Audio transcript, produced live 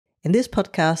In this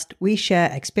podcast, we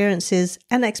share experiences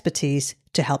and expertise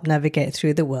to help navigate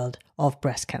through the world of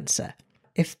breast cancer.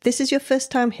 If this is your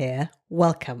first time here,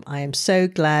 welcome. I am so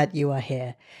glad you are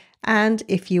here. And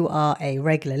if you are a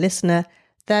regular listener,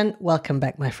 then welcome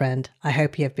back, my friend. I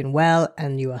hope you have been well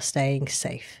and you are staying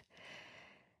safe.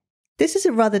 This is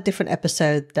a rather different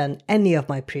episode than any of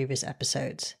my previous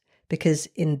episodes, because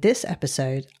in this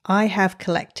episode, I have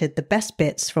collected the best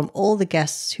bits from all the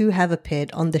guests who have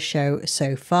appeared on the show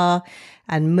so far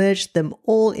and merged them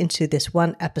all into this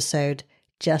one episode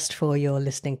just for your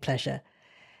listening pleasure.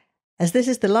 As this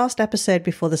is the last episode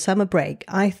before the summer break,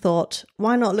 I thought,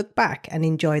 why not look back and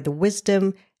enjoy the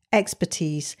wisdom,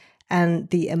 expertise, and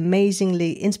the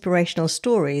amazingly inspirational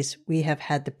stories we have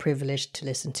had the privilege to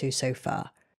listen to so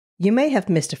far. You may have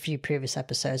missed a few previous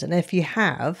episodes, and if you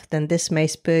have, then this may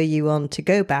spur you on to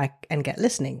go back and get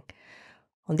listening.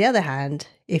 On the other hand,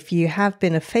 if you have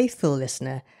been a faithful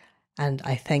listener, and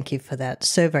I thank you for that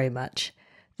so very much,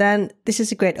 then this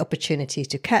is a great opportunity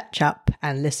to catch up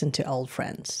and listen to old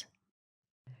friends.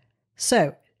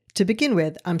 So, to begin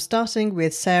with, I'm starting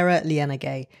with Sarah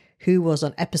Lianagay, who was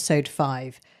on episode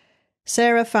 5.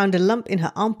 Sarah found a lump in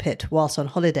her armpit whilst on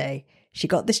holiday. She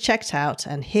got this checked out,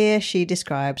 and here she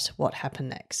describes what happened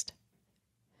next.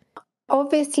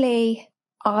 Obviously,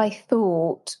 I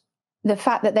thought the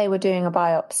fact that they were doing a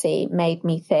biopsy made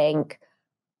me think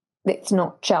it's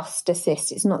not just a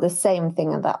cyst. It's not the same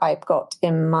thing that I've got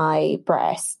in my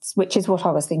breasts, which is what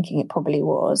I was thinking it probably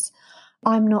was.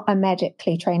 I'm not a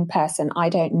medically trained person. I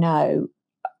don't know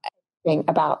anything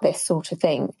about this sort of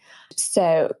thing.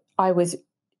 So I was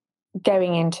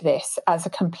going into this as a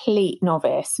complete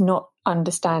novice, not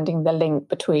understanding the link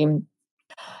between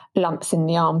lumps in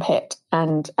the armpit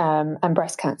and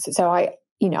breast cancer. So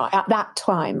at that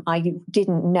time, I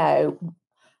didn't know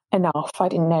enough. I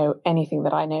didn't know anything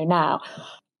that I know now.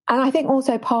 And I think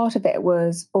also part of it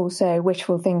was also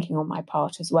wishful thinking on my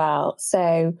part as well.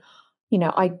 So,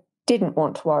 I didn't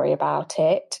want to worry about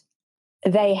it.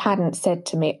 They hadn't said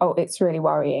to me, oh, it's really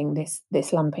worrying,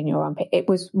 this lump in your armpit. It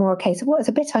was more a case of, well, it's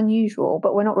a bit unusual,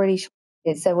 but we're not really sure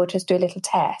what it is, so we'll just do a little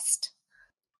test.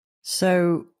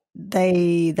 So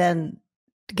they then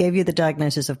gave you the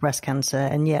diagnosis of breast cancer,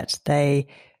 and yet they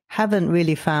haven't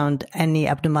really found any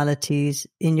abnormalities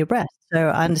in your breast. So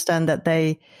I understand that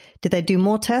did they do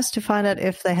more tests to find out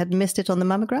if they had missed it on the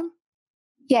mammogram?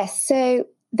 Yes, so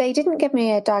they didn't give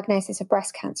me a diagnosis of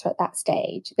breast cancer at that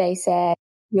stage. They said,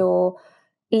 your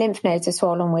lymph nodes are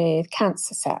swollen with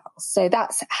cancer cells. So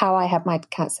that's how I had my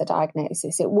cancer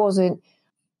diagnosis. It wasn't,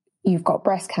 you've got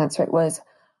breast cancer. It was,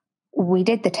 we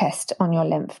did the test on your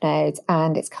lymph nodes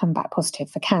and it's come back positive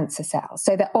for cancer cells.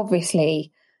 So that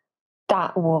obviously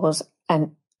that was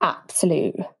an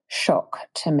absolute shock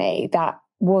to me. That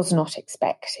was not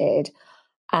expected.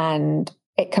 And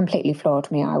it completely floored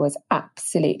me. I was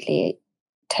absolutely,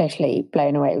 totally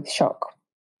blown away with shock.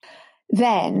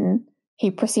 Then he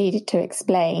proceeded to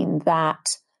explain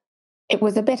that it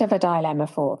was a bit of a dilemma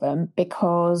for them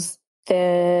because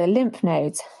the lymph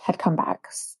nodes had come back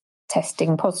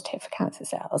testing positive for cancer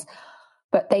cells,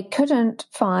 but they couldn't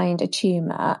find a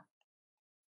tumour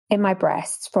in my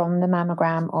breasts from the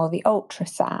mammogram or the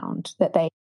ultrasound that they'd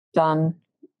done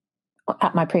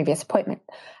at my previous appointment.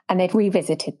 And they'd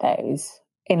revisited those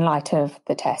in light of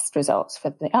the test results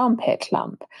for the armpit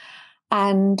lump.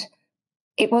 And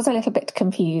it was a little bit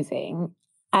confusing,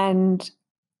 and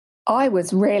I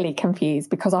was really confused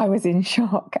because I was in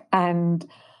shock, and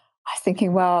I was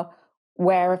thinking, well,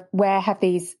 where have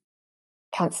these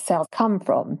cancer cells come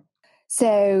from?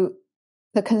 So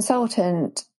the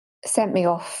consultant sent me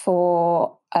off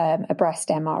for a breast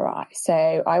MRI.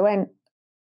 So I went,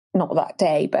 not that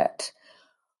day, but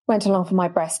went along for my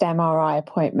breast MRI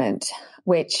appointment,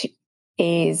 which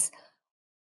is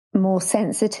more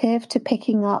sensitive to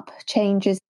picking up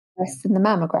changes than the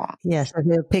mammogram. Yes, so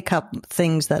they'll pick up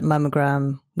things that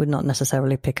mammogram would not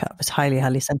necessarily pick up. It's highly,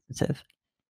 highly sensitive.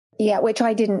 Yeah, which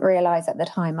I didn't realise at the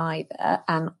time either,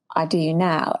 and I do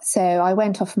now. So I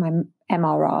went off my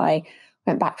MRI,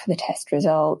 went back for the test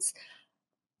results,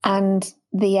 and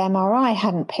the MRI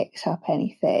hadn't picked up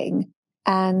anything.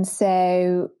 And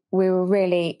so we were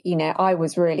really, I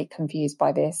was really confused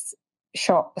by this,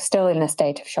 shock, still in a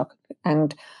state of shock,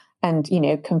 and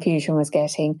confusion was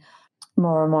getting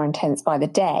more and more intense by the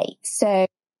day. So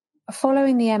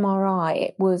following the MRI,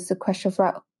 it was a question of,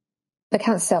 right, the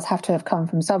cancer cells have to have come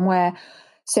from somewhere,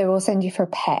 so we'll send you for a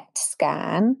PET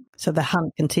scan. So the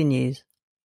hunt continues.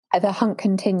 The hunt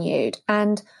continued.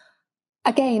 And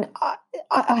again,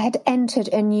 I had entered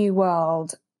a new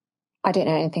world. I don't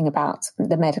know anything about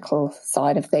the medical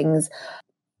side of things.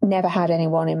 never had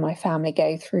anyone in my family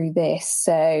go through this.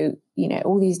 So,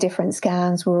 all these different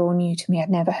scans were all new to me. I'd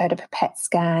never heard of a PET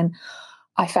scan.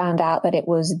 I found out that it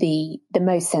was the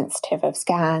most sensitive of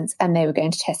scans, and they were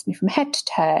going to test me from head to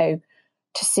toe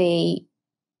to see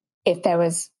if there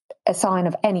was a sign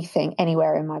of anything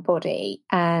anywhere in my body.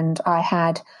 And I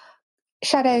had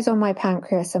shadows on my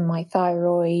pancreas and my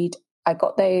thyroid. I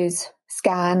got those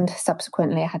scanned.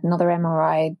 Subsequently, I had another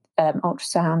MRI,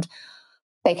 ultrasound.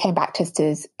 They came back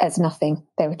tested as nothing.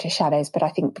 They were just shadows. But I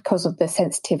think because of the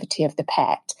sensitivity of the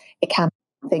PET, it can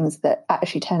be things that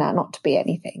actually turn out not to be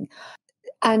anything.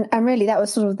 And really, that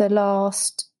was sort of the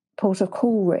last port of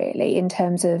call, really, in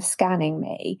terms of scanning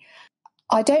me.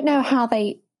 I don't know how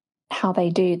they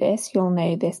do this. You'll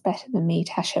know this better than me,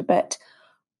 Tasha, but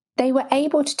they were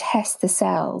able to test the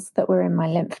cells that were in my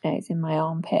lymph nodes in my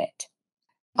armpit.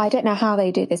 I don't know how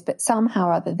they do this, but somehow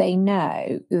or other they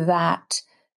know that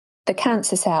the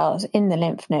cancer cells in the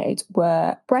lymph nodes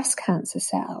were breast cancer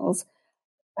cells,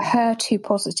 HER2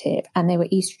 positive, and they were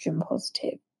estrogen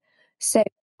positive. So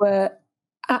they were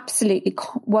absolutely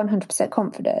 100%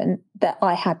 confident that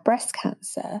I had breast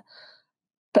cancer,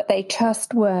 but they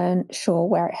just weren't sure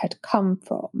where it had come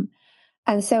from.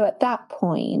 And so at that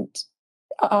point,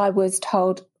 I was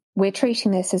told, we're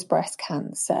treating this as breast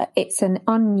cancer. It's an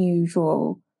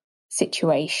unusual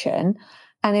situation.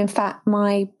 And in fact,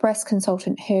 my breast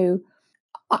consultant,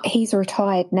 he's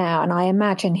retired now, and I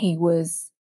imagine he was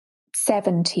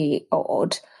 70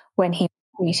 odd when he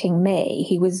was treating me.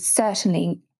 He was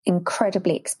certainly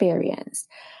incredibly experienced.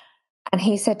 And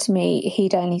he said to me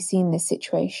he'd only seen this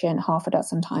situation half a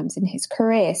dozen times in his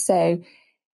career. So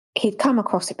he'd come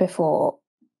across it before,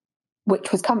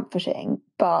 which was comforting,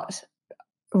 but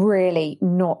really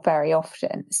not very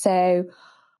often. So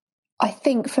I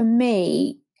think for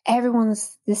me,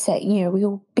 everyone's the same. We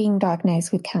all being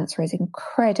diagnosed with cancer is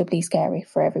incredibly scary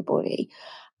for everybody.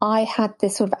 I had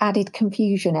this sort of added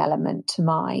confusion element to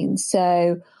mine.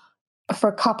 So for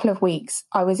a couple of weeks,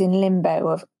 I was in limbo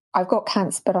of, I've got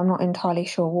cancer, but I'm not entirely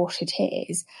sure what it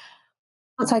is.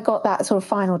 Once I got that sort of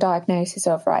final diagnosis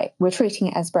of, right, we're treating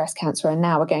it as breast cancer, and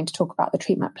now we're going to talk about the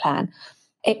treatment plan,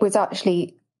 it was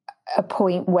actually a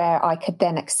point where I could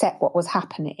then accept what was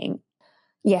happening.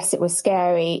 Yes, it was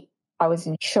scary. I was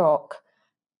in shock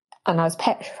and I was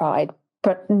petrified,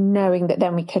 but knowing that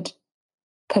then we could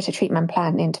put a treatment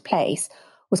plan into place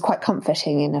was quite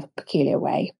comforting in a peculiar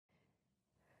way.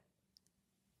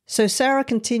 So Sarah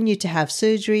continued to have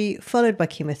surgery, followed by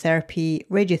chemotherapy,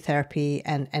 radiotherapy,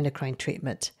 and endocrine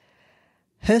treatment.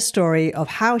 Her story of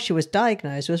how she was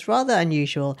diagnosed was rather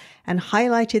unusual and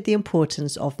highlighted the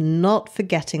importance of not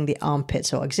forgetting the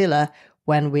armpits or axilla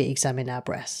when we examine our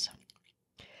breasts.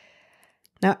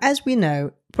 Now, as we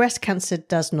know, breast cancer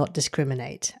does not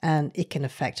discriminate, and it can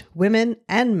affect women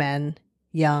and men,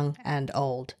 young and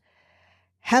old.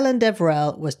 Helen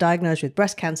Deverell was diagnosed with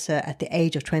breast cancer at the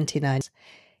age of 29.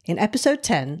 In episode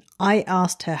 10, I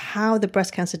asked her how the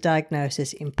breast cancer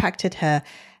diagnosis impacted her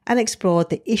and explored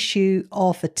the issue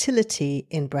of fertility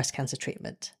in breast cancer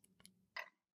treatment.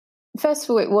 First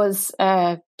of all, it was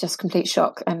just complete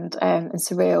shock and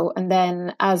surreal. And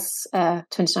then as a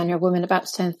 29-year-old woman about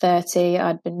to turn 30,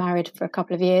 I'd been married for a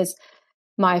couple of years.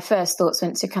 My first thoughts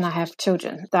went to, can I have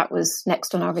children? That was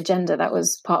next on our agenda. That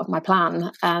was part of my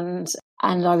plan. And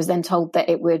I was then told that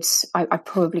I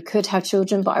probably could have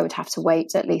children, but I would have to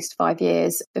wait at least 5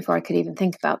 years before I could even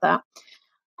think about that.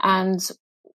 And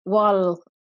while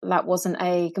that wasn't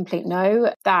a complete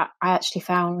no, that I actually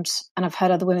found, and I've heard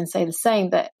other women say the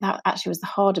same, that actually was the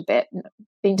harder bit.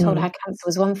 Being told I had cancer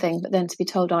was one thing, but then to be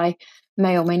told I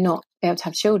may or may not be able to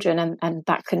have children, and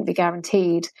that couldn't be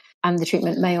guaranteed, and the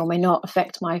treatment may or may not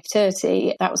affect my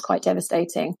fertility, that was quite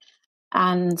devastating.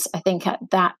 And I think at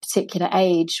that particular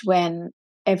age, when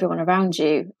everyone around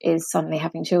you is suddenly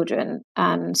having children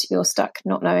and you're stuck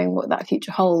not knowing what that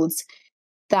future holds,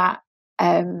 that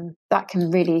can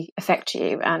really affect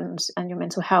you and your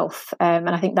mental health. And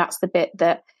I think that's the bit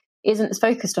that isn't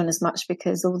focused on as much,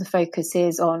 because all the focus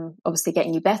is on obviously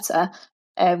getting you better,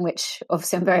 which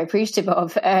obviously I'm very appreciative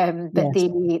of. But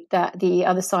yes, the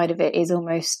other side of it is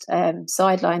almost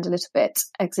sidelined a little bit,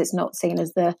 because it's not seen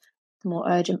as the more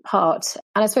urgent part.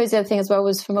 And I suppose the other thing as well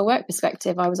was from a work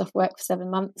perspective. I was off work for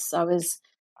 7 months. I was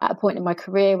at a point in my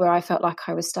career where I felt like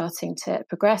I was starting to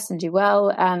progress and do well,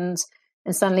 and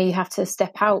suddenly you have to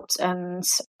step out. And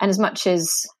as much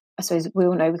as I suppose we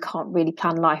all know we can't really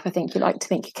plan life, I think you like to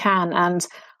think you can. And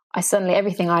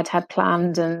everything I'd had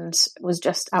planned and was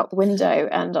just out the window,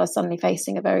 and I was suddenly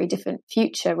facing a very different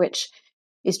future, which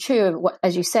is true of what,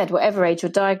 as you said, whatever age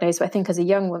you're diagnosed. But I think as a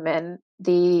young woman,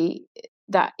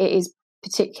 that it is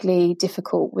particularly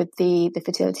difficult with the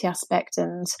fertility aspect,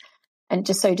 and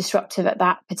just so disruptive at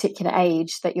that particular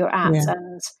age that you're at. Yeah.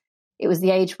 And it was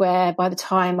the age where by the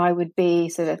time I would be,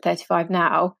 so at 35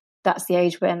 now, that's the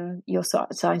age when you're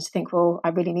starting to think, well, I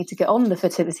really need to get on the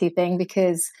fertility thing,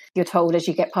 because you're told as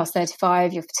you get past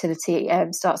 35, your fertility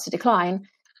starts to decline.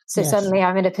 So suddenly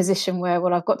I'm in a position where,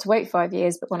 well, I've got to wait 5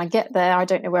 years, but when I get there, I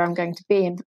don't know where I'm going to be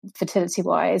in fertility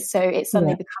wise. So it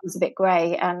suddenly becomes a bit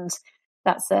grey. And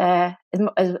that's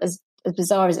as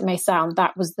bizarre as it may sound,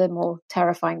 that was the more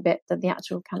terrifying bit than the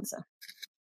actual cancer.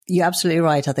 You're absolutely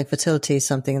right. I think fertility is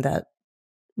something that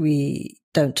we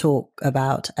don't talk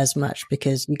about as much,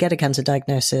 because you get a cancer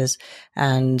diagnosis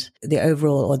and the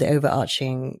overall or the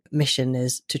overarching mission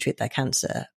is to treat that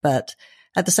cancer. But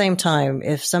at the same time,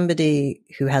 if somebody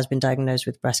who has been diagnosed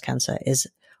with breast cancer is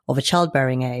of a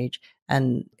childbearing age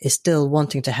and is still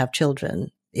wanting to have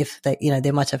children, if they,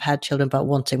 they might have had children but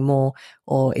wanting more,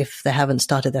 or if they haven't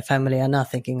started their family and are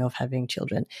thinking of having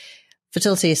children,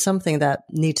 fertility is something that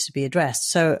needs to be addressed.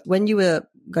 So when you were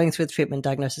going through the treatment,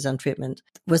 diagnosis and treatment,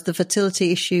 was the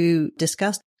fertility issue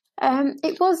discussed?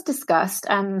 It was discussed,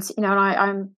 and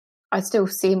I still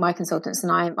see my consultants,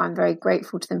 and I'm very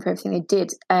grateful to them for everything they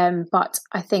did. But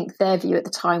I think their view at the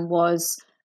time was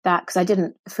that, because I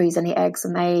didn't freeze any eggs,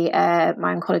 and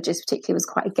my oncologist particularly was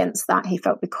quite against that. He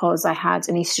felt because I had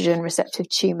an estrogen receptive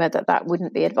tumour that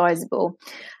wouldn't be advisable.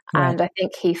 Right. And I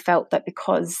think he felt that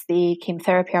because the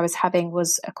chemotherapy I was having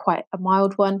was quite a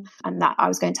mild one, and that I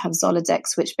was going to have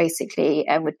Zoladex, which basically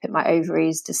would put my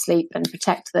ovaries to sleep and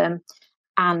protect them.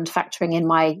 And factoring in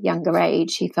my younger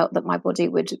age, he felt that my body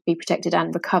would be protected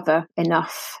and recover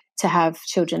enough to have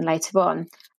children later on.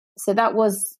 So that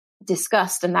was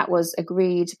discussed and that was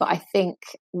agreed. But I think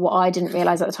what I didn't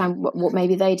realise at the time, what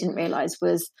maybe they didn't realise,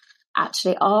 was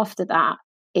actually after that,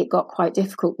 it got quite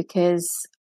difficult, because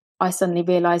I suddenly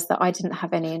realised that I didn't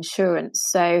have any insurance.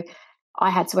 So I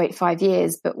had to wait 5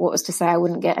 years, but what was to say I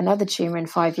wouldn't get another tumour in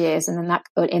 5 years, and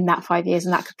then in that 5 years,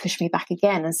 and that could push me back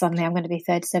again, and suddenly I'm going to be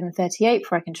 37, 38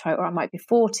 before I can try, or I might be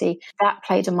 40. That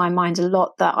played on my mind a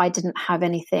lot, that I didn't have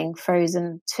anything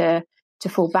frozen to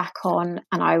fall back on,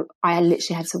 and I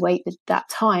literally had to wait that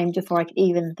time before I could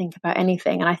even think about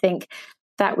anything. And I think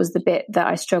that was the bit that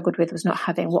I struggled with, was not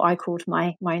having what I called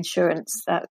my insurance,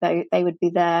 that they would be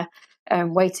there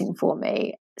waiting for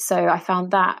me. So I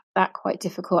found that quite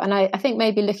difficult. And I think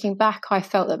maybe looking back, I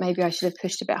felt that maybe I should have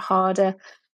pushed a bit harder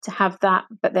to have that.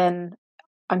 But then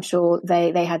I'm sure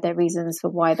they had their reasons for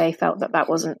why they felt that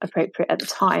wasn't appropriate at the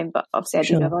time. But obviously I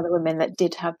do have other women that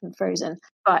did have them frozen.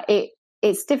 But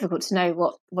it's difficult to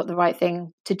know what the right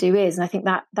thing to do is. And I think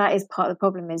that is part of the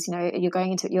problem is, you're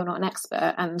going into it, you're not an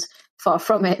expert, and far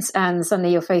from it. And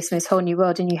suddenly you're facing this whole new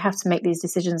world, and you have to make these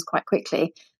decisions quite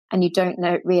quickly. And you don't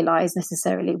realise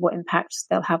necessarily what impact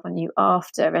they'll have on you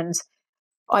after. And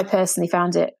I personally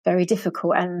found it very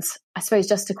difficult. And I suppose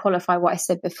just to qualify what I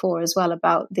said before as well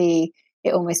about it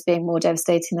almost being more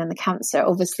devastating than the cancer,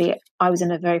 obviously I was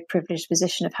in a very privileged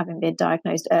position of having been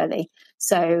diagnosed early.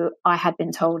 So I had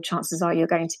been told chances are you're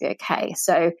going to be okay.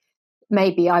 So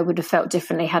maybe I would have felt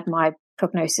differently had my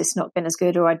prognosis not been as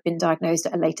good, or I'd been diagnosed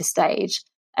at a later stage.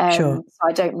 So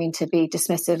I don't mean to be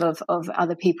dismissive of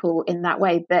other people in that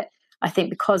way, but I think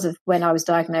because of when I was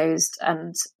diagnosed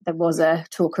and there was a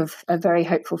talk of a very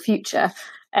hopeful future,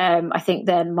 I think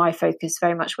then my focus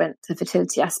very much went to the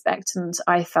fertility aspect. And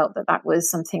I felt that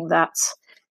was something that,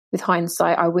 with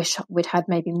hindsight, I wish we'd had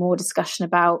maybe more discussion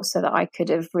about, so that I could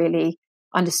have really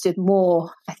understood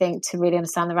more, I think, to really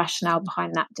understand the rationale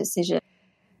behind that decision.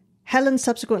 Helen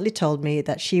subsequently told me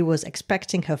that she was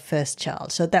expecting her first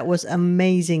child, so that was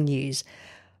amazing news.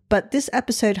 But this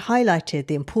episode highlighted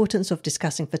the importance of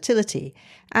discussing fertility,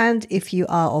 and if you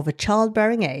are of a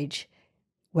childbearing age,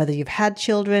 whether you've had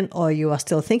children or you are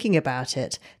still thinking about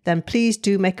it, then please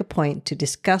do make a point to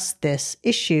discuss this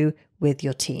issue with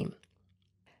your team.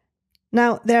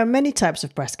 Now, there are many types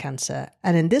of breast cancer,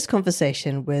 and in this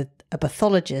conversation with a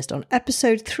pathologist on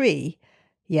episode 3,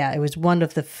 it was one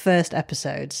of the first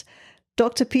episodes,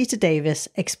 Dr. Peter Davis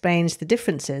explains the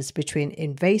differences between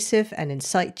invasive and in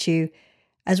situ,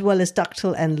 as well as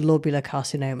ductal and lobular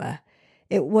carcinoma.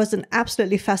 It was an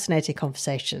absolutely fascinating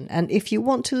conversation, and if you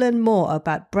want to learn more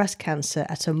about breast cancer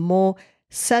at a more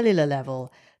cellular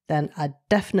level, then I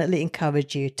definitely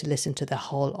encourage you to listen to the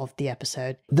whole of the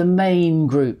episode. The main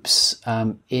groups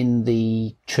in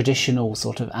the traditional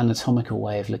sort of anatomical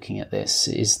way of looking at this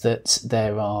is that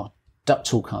there are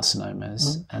ductal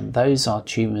carcinomas, and those are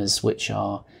tumours which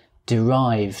are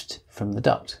derived from the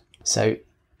duct. So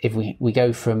if we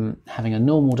go from having a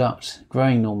normal duct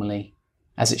growing normally,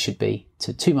 as it should be,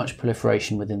 to too much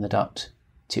proliferation within the duct,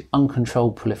 to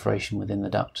uncontrolled proliferation within the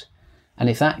duct. And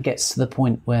if that gets to the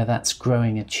point where that's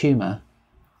growing a tumour,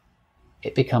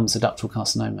 it becomes a ductal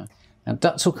carcinoma. Now,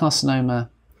 ductal carcinoma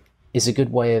is a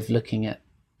good way of looking at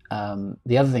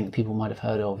the other thing that people might have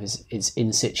heard of is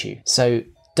in situ. So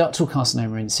ductal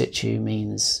carcinoma in situ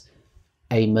means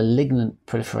a malignant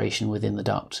proliferation within the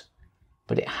duct,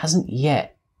 but it hasn't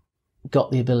yet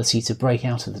got the ability to break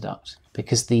out of the duct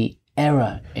because the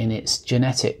error in its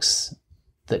genetics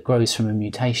that grows from a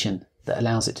mutation that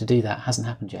allows it to do that hasn't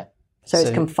happened yet. So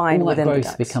it's confined within the duct.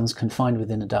 Growth becomes confined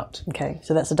within a duct. Okay,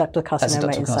 so that's a ductal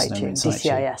carcinoma in situ,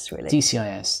 DCIS really.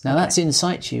 DCIS. Now that's in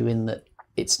situ in that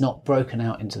it's not broken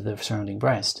out into the surrounding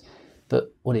breast,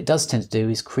 but what it does tend to do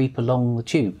is creep along the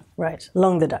tube. Right,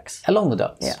 along the ducts. Along the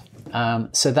ducts. Yeah.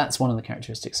 So that's one of the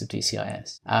characteristics of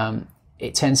DCIS.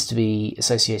 It tends to be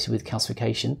associated with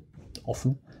calcification,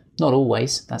 often. Not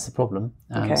always, that's the problem.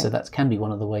 So that can be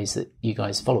one of the ways that you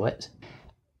guys follow it.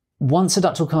 Once a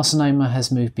ductal carcinoma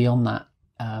has moved beyond that,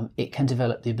 it can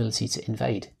develop the ability to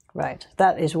invade. Right.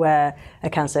 That is where a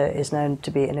cancer is known to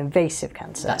be an invasive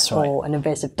cancer. That's right. Or an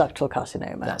invasive ductal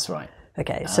carcinoma. That's right.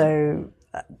 Okay, so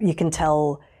you can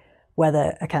tell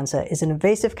whether a cancer is an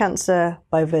invasive cancer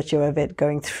by virtue of it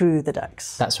going through the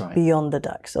ducts. That's right. Beyond the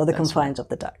ducts or the confines of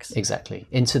the ducts. Exactly.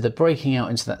 Into the breaking out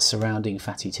into that surrounding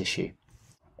fatty tissue.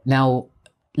 Now,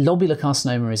 lobular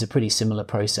carcinoma is a pretty similar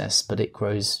process, but it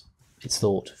grows, it's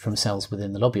thought, from cells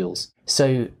within the lobules.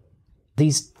 So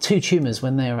these two tumours,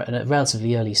 when they're at a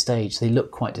relatively early stage, they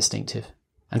look quite distinctive.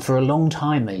 And for a long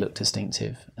time they look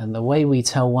distinctive. And the way we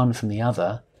tell one from the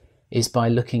other is by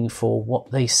looking for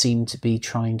what they seem to be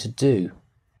trying to do,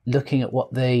 looking at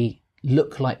what they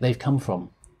look like they've come from.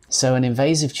 So an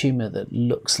invasive tumour that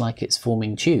looks like it's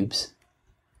forming tubes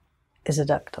is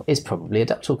probably a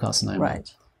ductal carcinoma.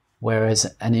 Right.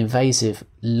 Whereas an invasive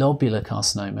lobular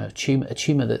carcinoma, a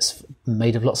tumour that's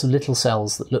made of lots of little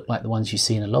cells that look like the ones you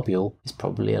see in a lobule, is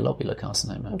probably a lobular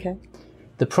carcinoma. Okay.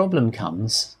 The problem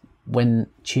comes when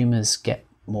tumours get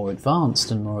more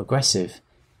advanced and more aggressive.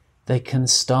 They can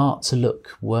start to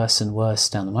look worse and worse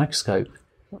down the microscope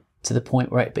to the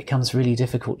point where it becomes really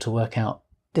difficult to work out.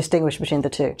 Distinguish between the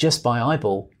two. Just by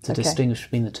eyeball to distinguish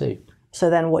between the two.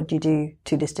 So then what do you do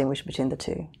to distinguish between the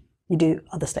two? You do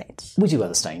other stains. We do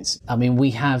other stains. I mean,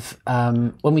 we have,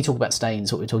 when we talk about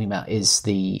stains, what we're talking about is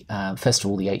the, first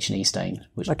of all, the H&E stain,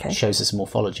 which shows us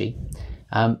morphology.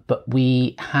 But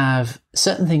we have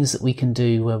certain things that we can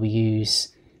do where we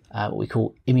use what we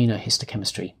call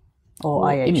immunohistochemistry. Or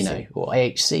IHC. Or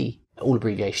IHC, all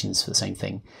abbreviations for the same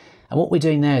thing. And what we're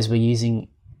doing there is we're using,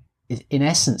 in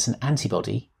essence, an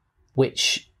antibody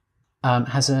which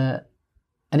has an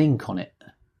ink on it,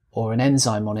 or an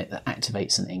enzyme on it that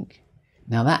activates an ink.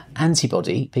 Now that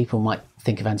antibody, people might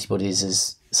think of antibodies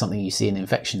as something you see in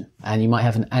infection, and you might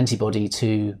have an antibody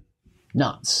to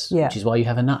nuts, which is why you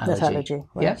have a nut allergy. Nut allergy,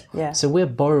 right. Yeah. So we're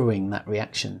borrowing that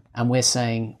reaction, and we're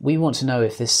saying we want to know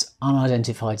if this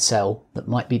unidentified cell that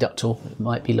might be ductal, that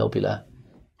might be lobular,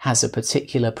 has a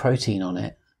particular protein on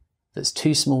it that's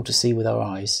too small to see with our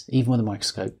eyes, even with a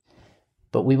microscope.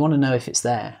 But we want to know if it's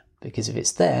there, because if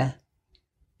it's there,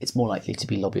 it's more likely to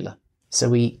be lobular. So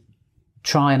we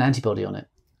try an antibody on it,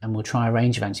 and we'll try a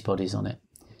range of antibodies on it.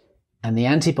 And the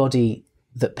antibody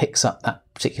that picks up that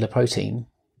particular protein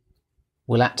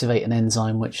will activate an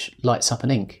enzyme which lights up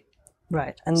an ink.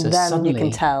 Right, and so then you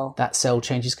can tell that cell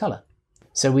changes colour.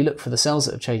 So we look for the cells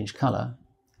that have changed colour,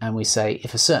 and we say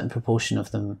if a certain proportion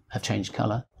of them have changed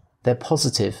colour, they're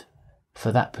positive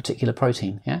for that particular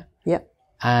protein, yeah? Yep.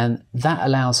 And that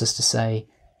allows us to say,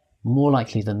 more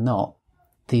likely than not,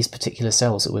 these particular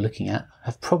cells that we're looking at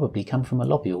have probably come from a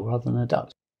lobule rather than a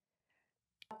duct.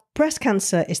 Breast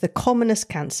cancer is the commonest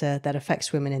cancer that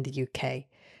affects women in the UK.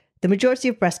 The majority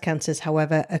of breast cancers,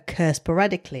 however, occur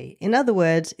sporadically. In other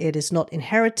words, it is not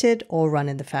inherited or run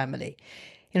in the family.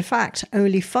 In fact,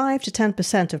 only 5 to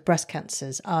 10% of breast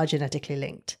cancers are genetically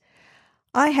linked.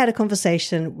 I had a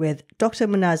conversation with Dr.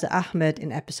 Munaza Ahmed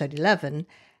in episode 11,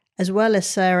 as well as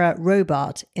Sarah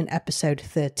Robart in episode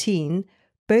 13,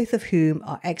 both of whom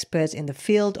are experts in the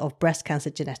field of breast cancer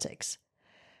genetics.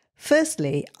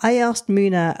 Firstly, I asked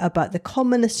Muna about the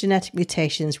commonest genetic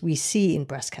mutations we see in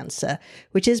breast cancer,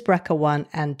 which is BRCA1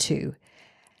 and 2.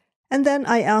 And then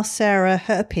I asked Sarah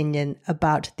her opinion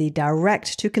about the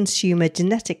direct-to-consumer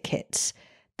genetic kits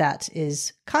that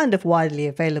is kind of widely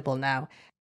available now.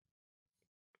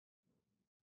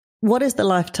 What is the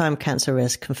lifetime cancer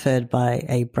risk conferred by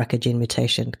a BRCA gene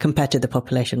mutation compared to the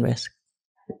population risk?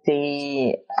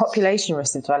 The population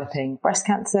risk of developing breast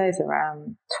cancer is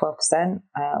around 12%,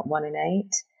 1 in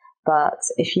 8. But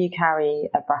if you carry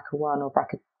a BRCA1 or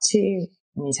BRCA2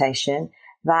 mutation,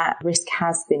 that risk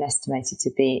has been estimated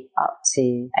to be up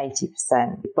to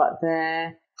 80%. But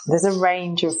there's a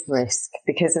range of risk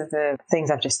because of the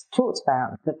things I've just talked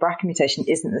about. The BRCA mutation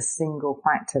isn't the single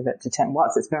factor that determines,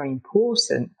 whilst it's a very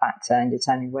important factor in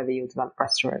determining whether you'll develop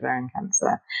breast or ovarian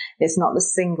cancer, it's not the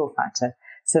single factor.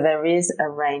 So there is a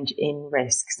range in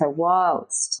risk. So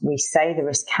whilst we say the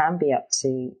risk can be up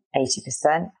to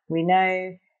 80%, we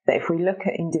know that if we look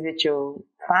at individual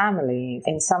families,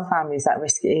 in some families that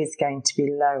risk is going to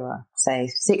be lower, say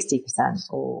 60%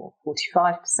 or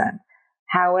 45%.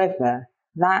 However,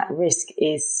 that risk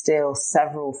is still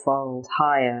several fold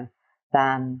higher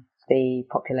than the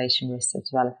population risk of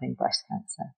developing breast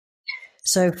cancer.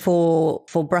 So for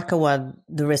BRCA1,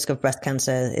 the risk of breast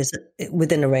cancer is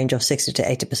within a range of 60 to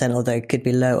 80%, although it could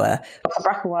be lower. For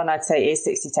BRCA1, I'd say it is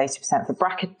 60 to 80%. For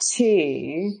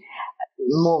BRCA2,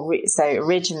 so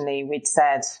originally we'd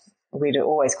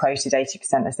always quoted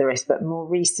 80% as the risk, but more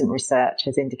recent research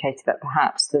has indicated that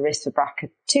perhaps the risk for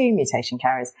BRCA2 mutation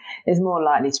carriers is more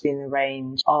likely to be in the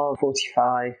range of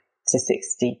 45 to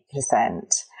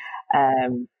 60%.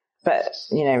 But,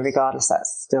 regardless,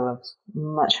 that's still a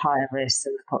much higher risk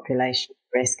than the population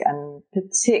risk. And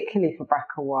particularly for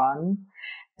BRCA1,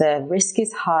 the risk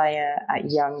is higher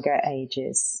at younger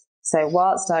ages. So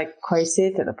whilst I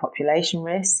quoted that the population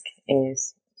risk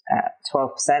is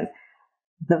 12%,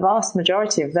 the vast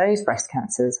majority of those breast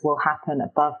cancers will happen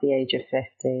above the age of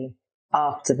 50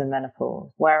 after the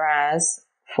menopause. Whereas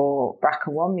for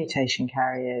BRCA1 mutation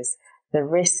carriers, the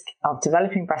risk of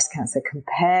developing breast cancer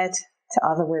compared to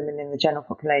other women in the general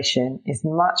population is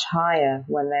much higher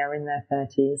when they're in their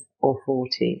 30s or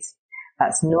 40s.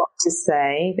 That's not to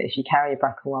say that if you carry a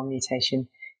BRCA1 mutation,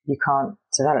 you can't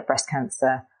develop breast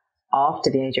cancer after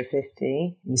the age of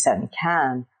 50. You certainly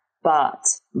can. But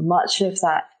much of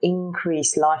that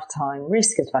increased lifetime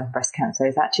risk of developing breast cancer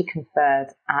is actually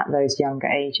conferred at those younger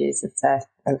ages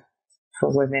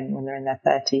for women when they're in their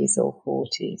 30s or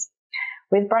 40s.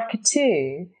 With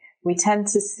BRCA2, we tend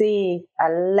to see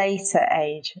a later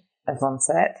age of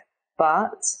onset,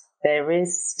 but there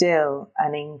is still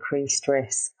an increased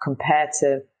risk compared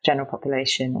to general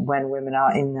population when women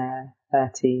are in their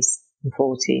 30s and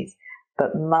 40s.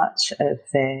 But much of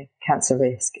the cancer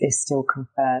risk is still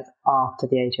conferred after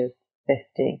the age of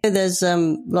 50. There's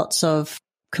lots of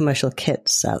commercial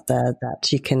kits out there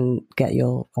that you can get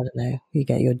you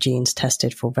get your genes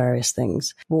tested for various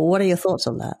things. Well, what are your thoughts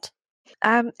on that?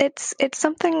 It's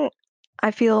something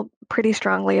I feel pretty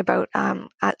strongly about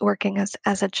at working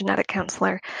as a genetic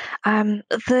counselor.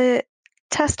 The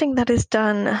testing that is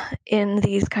done in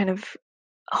these kind of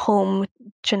home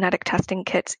genetic testing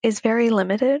kits is very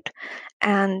limited,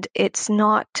 and it's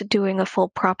not doing a full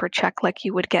proper check like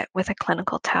you would get with a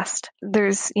clinical test.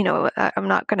 There's, I'm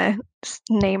not going to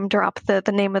name drop the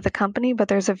name of the company, but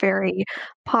there's a very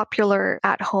popular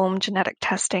at-home genetic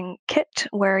testing kit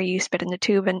where you spit in the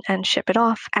tube and ship it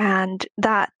off. And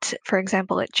that, for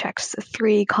example, it checks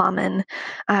 3 common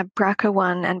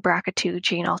BRCA1 and BRCA2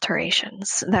 gene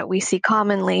alterations that we see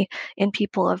commonly in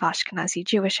people of Ashkenazi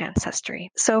Jewish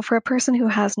ancestry. So for a person who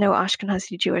has no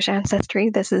Ashkenazi Jewish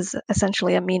ancestry, this is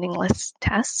essentially a meaningless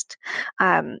test.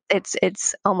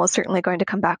 It's almost certainly going to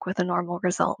come back with a normal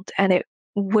result, and it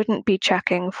wouldn't be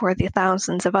checking for the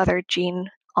thousands of other gene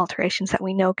alterations that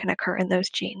we know can occur in those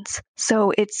genes.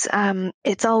 So it's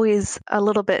always a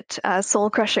little bit soul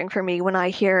crushing for me when I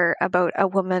hear about a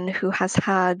woman who has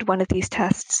had one of these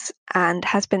tests and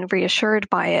has been reassured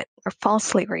by it, or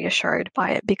falsely reassured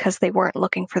by it, because they weren't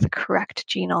looking for the correct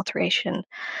gene alteration,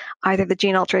 either the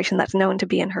gene alteration that's known to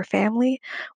be in her family,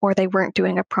 or they weren't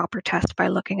doing a proper test by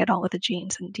looking at all of the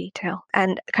genes in detail.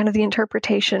 And kind of the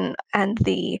interpretation and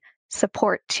the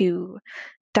support to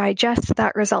digest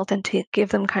that result and to give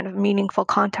them kind of meaningful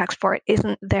context for it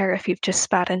isn't there if you've just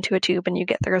spat into a tube and you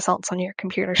get the results on your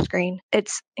computer screen.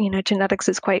 It's, genetics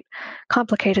is quite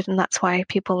complicated, and that's why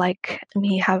people like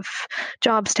me have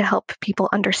jobs to help people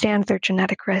understand their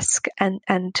genetic risk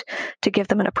and to give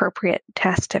them an appropriate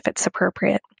test if it's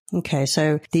appropriate. Okay,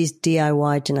 so these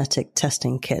DIY genetic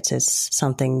testing kits is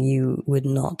something you would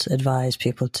not advise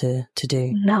people to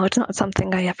do? No, it's not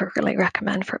something I ever really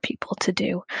recommend for people to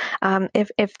do.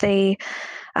 If they,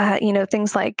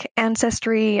 things like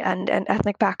ancestry and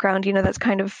ethnic background, that's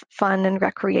kind of fun and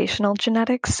recreational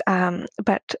genetics.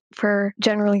 But for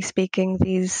generally speaking,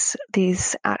 these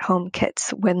at-home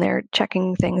kits, when they're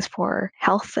checking things for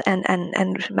health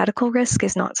and medical risk,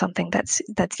 is not something that's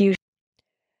usually.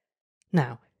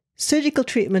 Now, surgical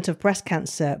treatment of breast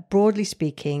cancer, broadly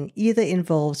speaking, either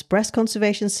involves breast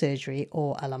conservation surgery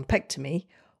or a lumpectomy,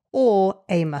 or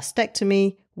a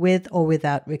mastectomy with or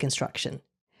without reconstruction.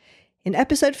 In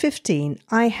episode 15,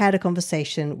 I had a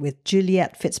conversation with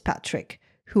Juliet Fitzpatrick,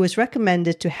 who was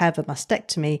recommended to have a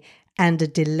mastectomy and a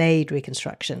delayed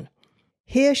reconstruction.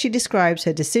 Here she describes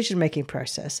her decision-making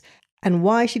process and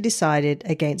why she decided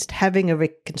against having a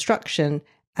reconstruction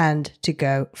and to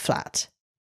go flat.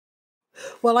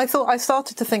 Well, I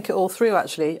started to think it all through,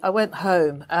 actually. I went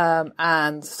home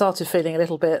and started feeling a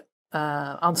little bit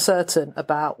uncertain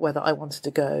about whether I wanted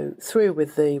to go through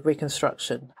with the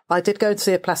reconstruction. I did go and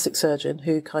see a plastic surgeon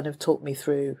who kind of talked me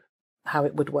through how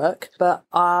it would work, but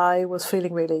I was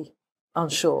feeling really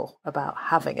unsure about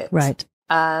having it. Right.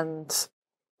 And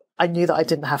I knew that I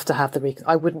didn't have to have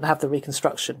I wouldn't have the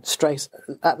reconstruction straight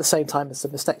at the same time as the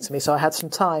mastectomy. So I had some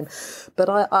time, but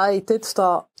I did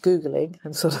start Googling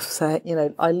and sort of say,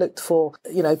 I looked for,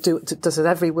 does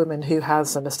every woman who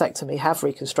has a mastectomy have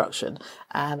reconstruction?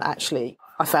 And actually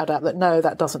I found out that no,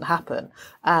 that doesn't happen.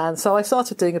 And so I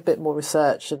started doing a bit more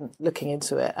research and looking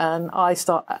into it. And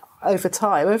over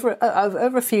time,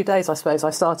 over a few days, I suppose, I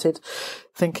started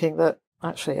thinking that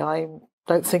actually I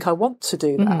don't think I want to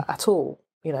do that at all.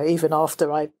 Even after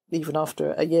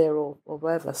a year or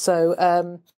whatever.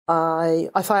 So I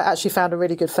actually found a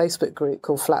really good Facebook group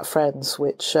called Flat Friends,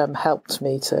 which helped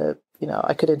me to,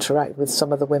 I could interact with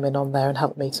some of the women on there and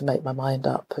help me to make my mind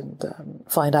up and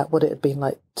find out what it had been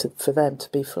like for them to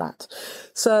be flat.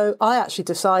 So I actually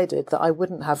decided that I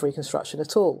wouldn't have reconstruction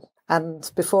at all. And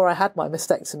before I had my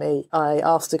mastectomy, I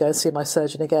asked to go and see my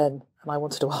surgeon again, and I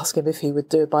wanted to ask him if he would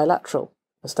do a bilateral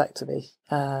mastectomy,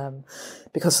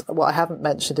 because what I haven't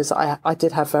mentioned is I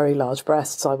did have very large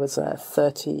breasts. I was a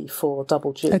 34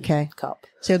 double G cup.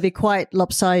 So it'd be quite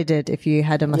lopsided if you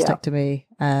had a mastectomy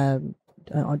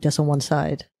just on one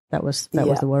side. That was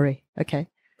the worry. Okay.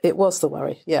 It was the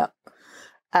worry, yeah.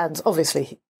 And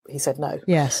obviously he said no.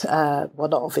 Yes. Well,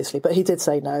 not obviously, but he did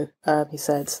say no. He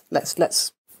said, let's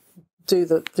do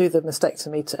the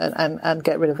mastectomy and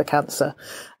get rid of the cancer,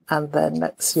 and then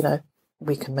let's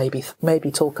we can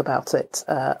maybe talk about it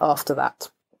after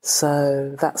that.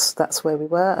 So that's where we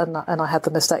were, and I had the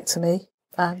mastectomy,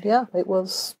 and it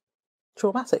was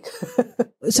traumatic.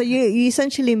 So you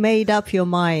essentially made up your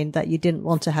mind that you didn't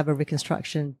want to have a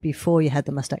reconstruction before you had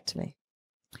the mastectomy.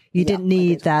 You didn't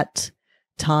need that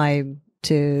time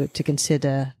to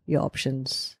consider your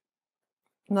options.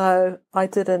 No, I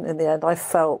didn't. In the end, I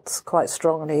felt quite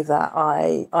strongly that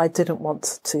I didn't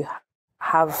want to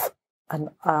have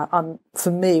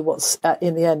for me, what's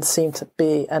in the end seemed to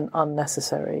be an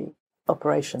unnecessary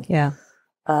operation. Yeah.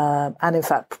 And in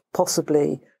fact,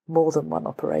 possibly more than one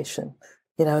operation,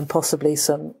 and possibly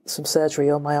some surgery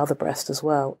on my other breast as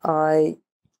well.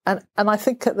 And I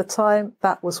think at the time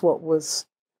that was what was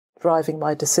driving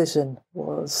my decision,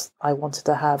 was I wanted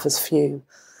to have as few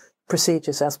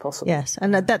procedures as possible. Yes.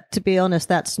 And that, to be honest,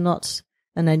 that's not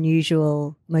an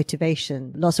unusual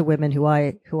motivation. Lots of women who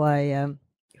I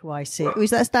see.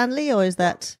 Is that Stanley, or is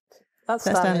that's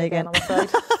Stanley again? I'm afraid.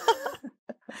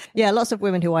 Yeah, lots of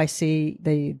women who I see,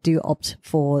 they do opt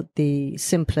for the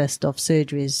simplest of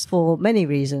surgeries for many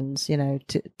reasons,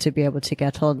 to be able to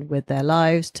get on with their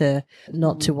lives, to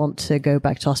not to want to go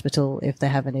back to hospital if they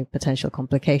have any potential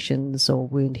complications or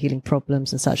wound healing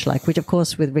problems and such like, which of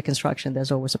course with reconstruction,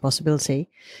 there's always a possibility,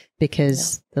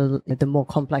 because the more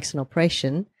complex an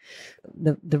operation,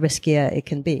 the riskier it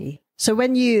can be. So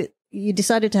when you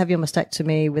decided to have your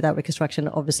mastectomy without reconstruction,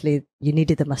 obviously you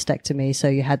needed the mastectomy, so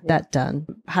you had that done.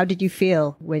 How did you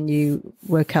feel when you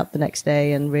woke up the next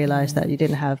day and realized that you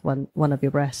didn't have one of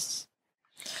your breasts?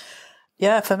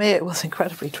 Yeah, for me it was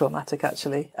incredibly traumatic,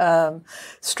 actually.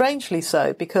 Strangely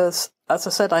so, because as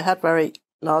I said, I had very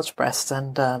large breasts,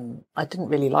 and I didn't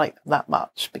really like them that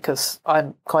much because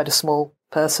I'm quite a small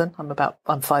person. I'm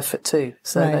 5'2",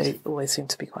 so They always seem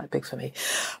to be quite big for me.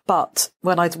 But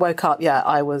when I woke up,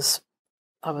 I was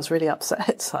really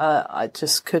upset. I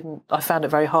just couldn't. I found it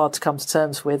very hard to come to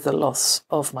terms with the loss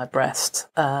of my breast,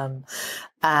 and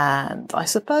I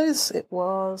suppose it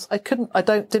was.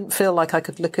 Didn't feel like I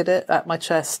could look at my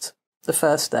chest the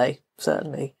first day,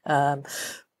 certainly.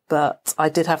 But I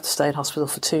did have to stay in hospital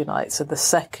for 2 nights, and the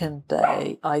second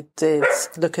day I did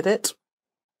look at it,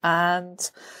 and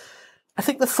I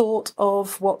think the thought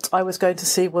of what I was going to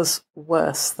see was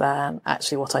worse than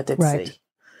actually what I did see.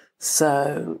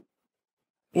 So,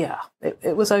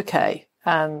 it was okay.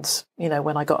 And,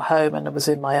 when I got home and I was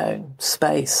in my own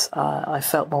space, I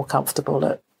felt more comfortable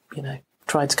at,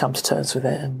 trying to come to terms with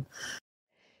it. And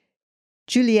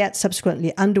Juliet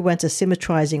subsequently underwent a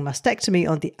symmetrizing mastectomy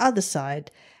on the other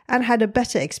side and had a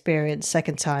better experience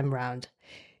second time round.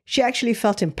 She actually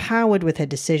felt empowered with her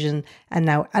decision and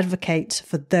now advocates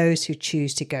for those who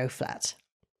choose to go flat.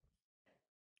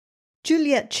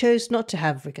 Juliet chose not to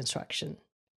have reconstruction,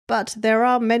 but there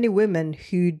are many women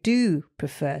who do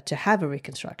prefer to have a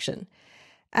reconstruction.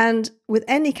 And with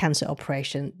any cancer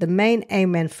operation, the main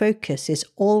aim and focus is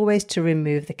always to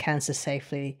remove the cancer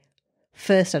safely,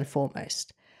 first and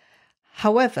foremost.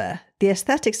 However, the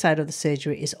aesthetic side of the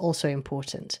surgery is also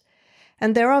important.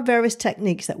 And there are various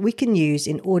techniques that we can use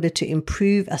in order to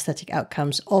improve aesthetic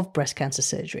outcomes of breast cancer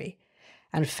surgery.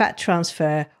 And fat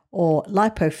transfer or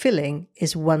lipofilling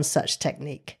is one such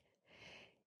technique.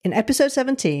 In episode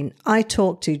 17, I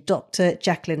talked to Dr.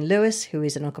 Jacqueline Lewis, who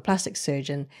is an oncoplastic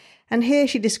surgeon, and here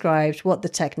she describes what the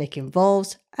technique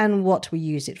involves and what we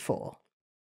use it for.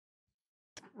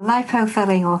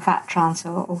 Lipofilling or fat transfer,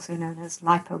 also known as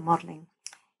lipomodeling,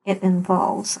 it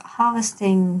involves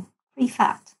harvesting free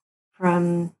fat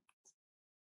from,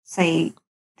 say,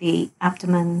 the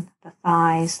abdomen, the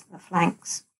thighs, the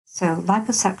flanks. So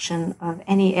liposuction of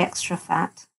any extra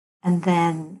fat, and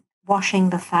then washing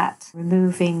the fat,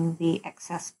 removing the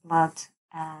excess blood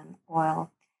and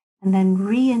oil, and then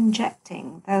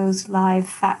re-injecting those live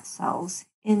fat cells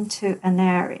into an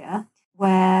area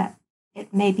where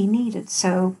it may be needed.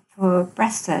 So for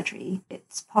breast surgery,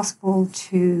 it's possible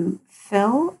to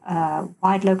fill a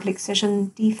wide local excision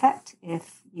defect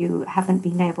if you haven't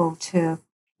been able to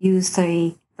use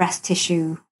the breast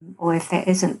tissue, or if there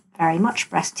isn't very much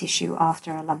breast tissue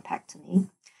after a lumpectomy.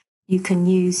 You can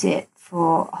use it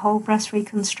for whole breast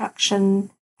reconstruction.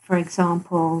 For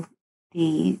example,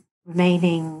 the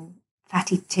remaining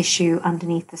fatty tissue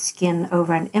underneath the skin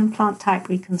over an implant type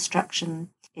reconstruction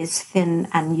is thin,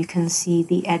 and you can see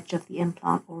the edge of the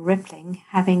implant or rippling.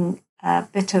 Having a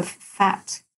bit of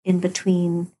fat in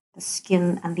between the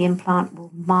skin and the implant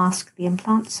will mask the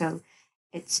implant, so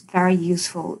it's very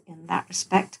useful in that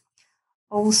respect.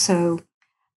 Also,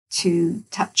 to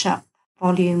touch up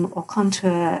volume or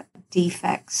contour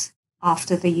defects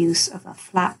after the use of a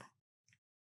flap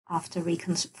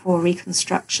for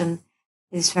reconstruction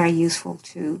is very useful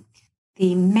too.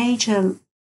 The major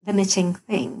limiting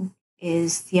thing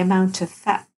is the amount of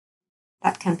fat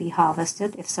that can be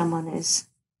harvested if someone is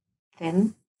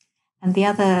thin. And the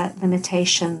other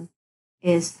limitation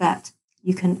is that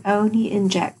you can only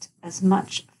inject as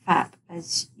much fat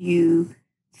as you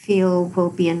feel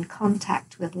will be in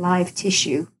contact with live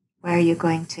tissue where you're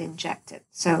going to inject it.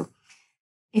 So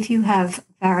if you have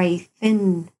very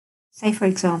thin, say for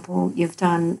example, you've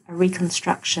done a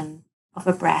reconstruction of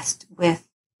a breast with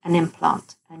an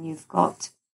implant and you've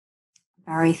got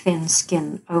very thin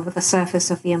skin over the surface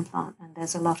of the implant and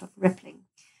there's a lot of rippling.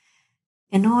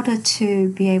 In order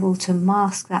to be able to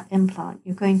mask that implant,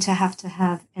 you're going to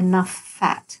have enough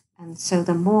fat. And so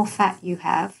the more fat you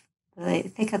have, the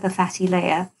thicker the fatty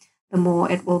layer, the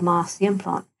more it will mask the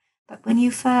implant. But when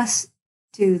you first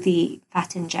do the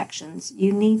fat injections,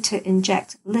 you need to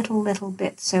inject little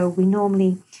bits. So we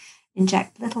normally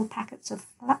inject little packets of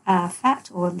fat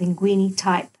or linguine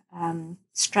type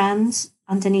strands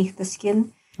underneath the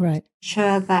skin. Right.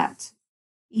 Ensure that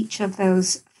each of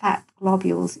those fat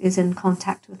globules is in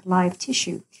contact with live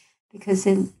tissue, because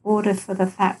in order for the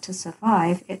fat to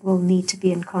survive, it will need to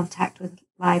be in contact with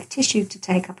live tissue to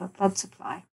take up a blood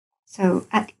supply. So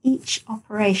at each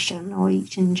operation or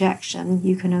each injection,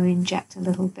 you can only inject a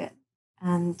little bit,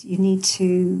 and you need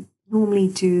to normally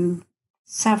do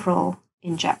several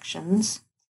injections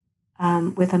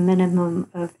with a minimum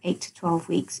of 8 to 12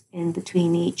 weeks in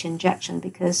between each injection,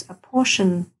 because a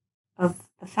portion of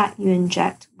the fat you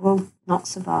inject will not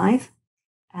survive,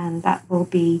 and that will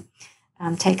be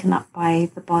taken up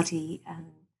by the body and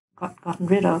gotten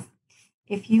rid of.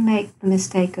 If you make the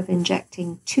mistake of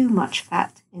injecting too much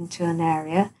fat into an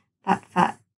area, that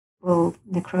fat will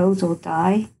necrose or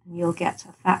die, and you'll get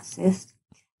a fat cyst,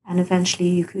 and eventually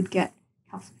you could get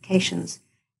calcifications.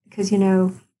 Because,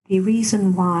 the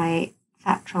reason why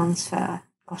fat transfer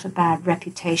got a bad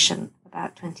reputation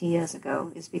about 20 years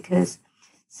ago is because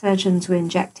surgeons were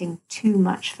injecting too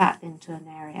much fat into an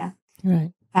area.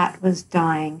 Right. Fat was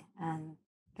dying, and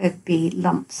there'd be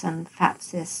lumps and fat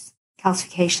cysts,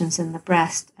 calcifications in the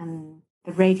breast, and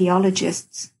the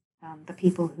radiologists, the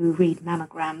people who read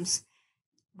mammograms,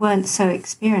 weren't so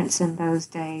experienced in those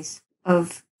days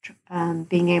of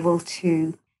being able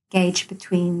to gauge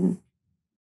between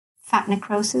fat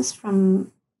necrosis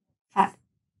from fat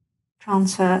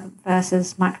transfer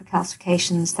versus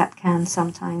microcalcifications that can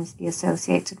sometimes be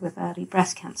associated with early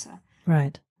breast cancer.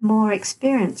 Right. More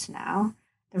experienced now,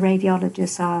 the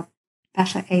radiologists are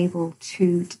better able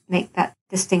to make that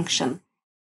distinction.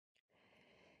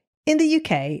 In the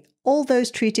UK, all those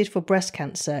treated for breast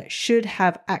cancer should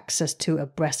have access to a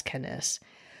breast care nurse.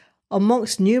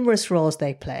 Amongst numerous roles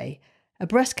they play, a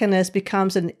breast care nurse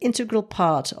becomes an integral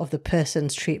part of the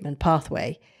person's treatment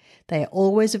pathway. They are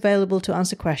always available to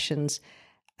answer questions,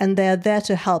 and they are there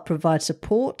to help provide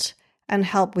support and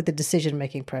help with the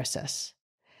decision-making process.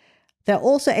 They're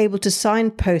also able to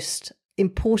signpost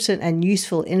important and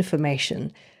useful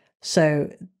information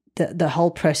so that the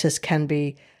whole process can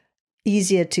be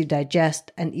easier to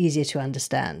digest and easier to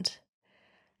understand.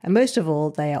 And most of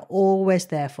all, they are always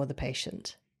there for the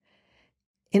patient.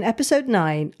 In episode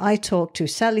 9, I talked to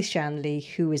Sally Shanley,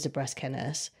 who is a breast care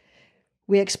nurse.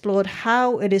 We explored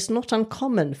how it is not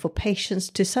uncommon for patients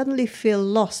to suddenly feel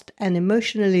lost and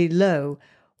emotionally low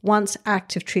once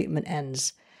active treatment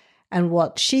ends, and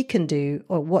what she can do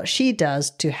or what she does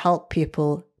to help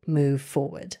people move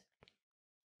forward.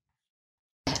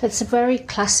 It's a very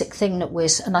classic thing that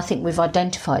and I think we've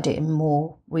identified it in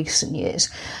more recent years.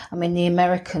 I mean, the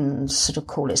Americans sort of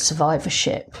call it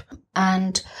survivorship.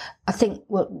 And I think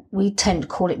we tend to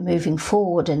call it moving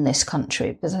forward in this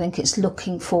country, because I think it's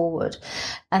looking forward.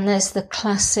 And there's the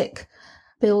classic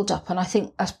build-up. And I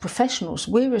think as professionals,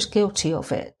 we're as guilty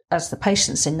of it as the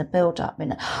patients in the build-up.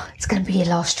 It's going to be your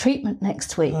last treatment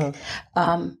next week.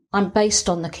 I'm based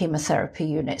on the chemotherapy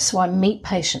unit, so I meet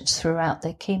patients throughout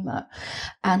their chemo,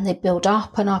 and they build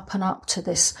up and up and up to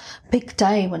this big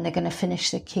day when they're going to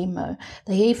finish their chemo.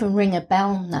 They even ring a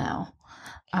bell now.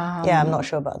 I'm not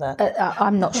sure about that.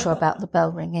 I'm not sure about the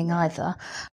bell ringing either.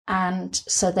 And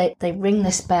so they ring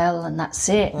this bell, and that's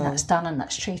it, and that's done, and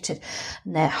that's treated.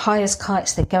 And they're high as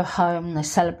kites, they go home, they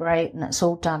celebrate, and it's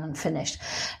all done and finished.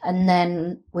 And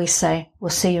then we say, we'll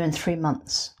see you in 3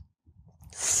 months.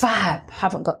 Fab!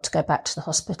 Haven't got to go back to the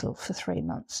hospital for 3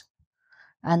 months.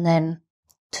 And then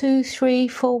 2, 3,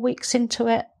 4 weeks into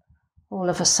it, all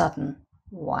of a sudden,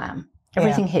 wham,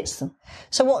 everything hits them.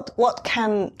 So what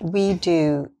can we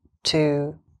do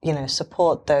to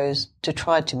support those to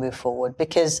try to move forward?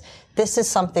 Because this is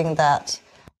something that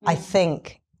I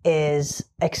think is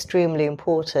extremely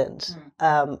important.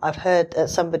 I've heard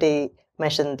somebody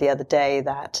mention the other day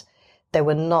that they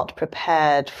were not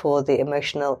prepared for the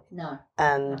emotional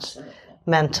and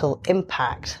mental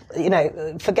impact.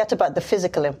 Forget about the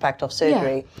physical impact of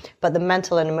surgery, but the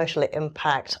mental and emotional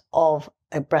impact of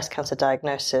a breast cancer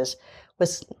diagnosis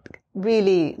was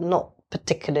really not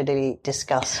particularly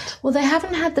discussed. Well, they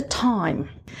haven't had the time.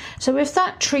 So if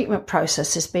that treatment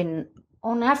process has been,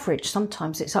 on average,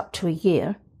 sometimes it's up to a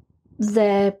year,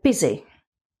 they're busy.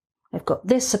 They've got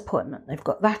this appointment, they've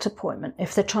got that appointment.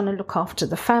 If they're trying to look after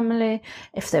the family,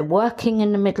 if they're working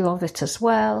in the middle of it as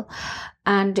well,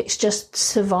 and it's just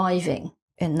surviving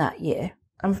in that year.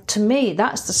 And to me,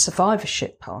 that's the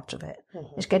survivorship part of it,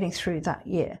 is getting through that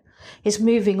year. It's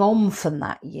moving on from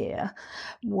that year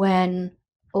when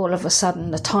all of a sudden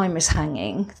the time is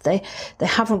hanging. They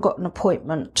haven't got an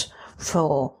appointment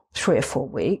for 3 or 4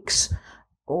 weeks,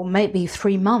 or maybe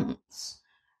 3 months.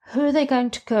 Who are they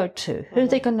going to go to? Who are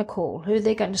they going to call? Who are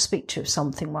they going to speak to if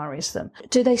something worries them?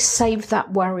 Do they save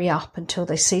that worry up until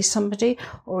they see somebody,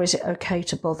 or is it okay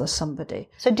to bother somebody?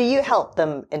 So do you help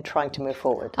them in trying to move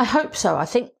forward? I hope so. I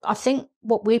think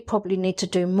what we probably need to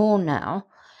do more now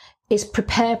is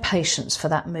prepare patients for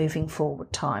that moving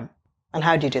forward time. And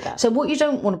how do you do that? So what you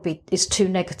don't want to be is too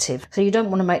negative. So you don't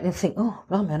want to make them think, oh,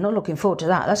 blimey, I'm not looking forward to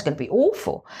that. That's going to be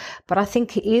awful. But I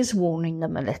think it is warning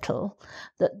them a little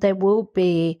that there will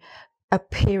be a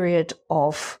period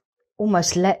of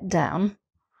almost letdown.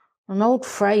 An old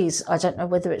phrase, I don't know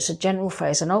whether it's a general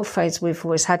phrase, an old phrase we've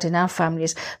always had in our family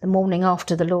is the morning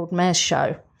after the Lord Mayor's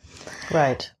show.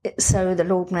 Right. So the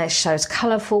Lord Mayor's show is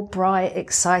colourful, bright,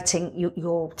 exciting,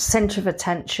 your centre of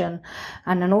attention.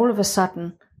 And then all of a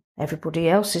sudden, everybody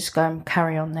else is going to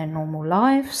carry on their normal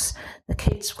lives. The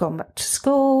kids have gone back to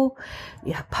school.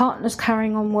 Your partner's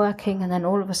carrying on working. And then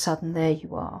all of a sudden, there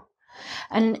you are.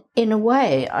 And in a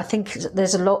way, I think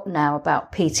there's a lot now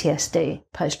about PTSD,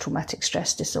 post-traumatic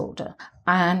stress disorder.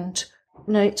 And,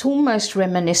 it's almost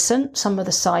reminiscent. Some of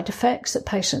the side effects that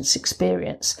patients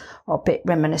experience are a bit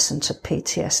reminiscent of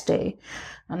PTSD.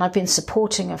 And I've been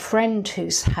supporting a friend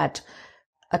who's had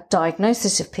a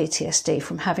diagnosis of PTSD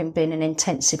from having been in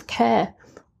intensive care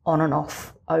on and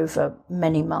off over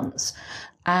many months.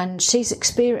 And she's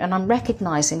experienced, and I'm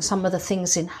recognising some of the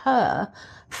things in her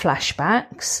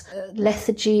flashbacks,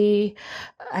 lethargy,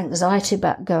 anxiety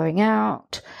about going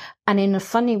out, and in a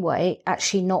funny way,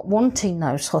 actually not wanting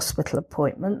those hospital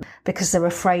appointments because they're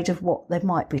afraid of what they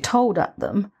might be told at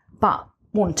them, but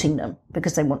wanting them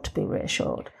because they want to be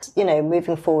reassured.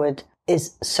 Moving forward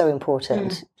is so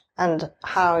important. And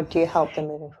how do you help them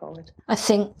moving forward? I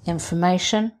think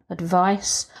information,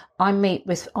 advice.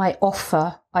 I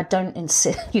offer, I don't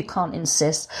insist, you can't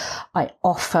insist. I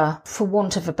offer, for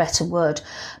want of a better word,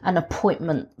 an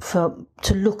appointment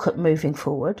to look at moving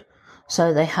forward.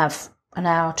 So they have an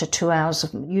hour to 2 hours,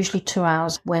 usually 2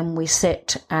 hours, when we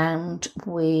sit and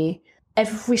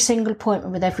every single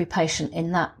appointment with every patient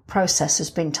in that process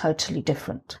has been totally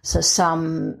different. So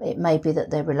it may be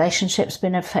that their relationship's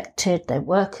been affected, their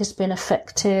work has been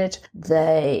affected,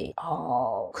 they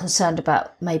are concerned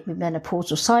about maybe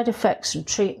menopausal side effects and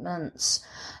treatments,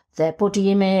 their body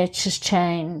image has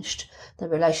changed, their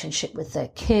relationship with their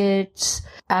kids.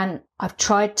 And I've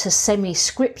tried to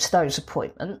semi-script those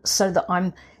appointments so that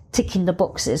I'm ticking the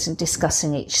boxes and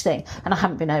discussing each thing. And I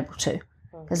haven't been able to,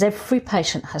 because every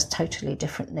patient has totally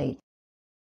different needs.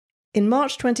 In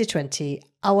March 2020,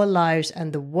 our lives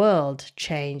and the world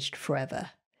changed forever.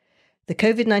 The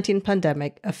COVID-19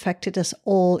 pandemic affected us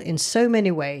all in so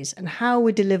many ways, and how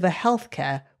we deliver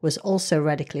healthcare was also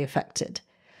radically affected.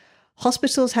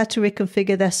 Hospitals had to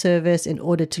reconfigure their service in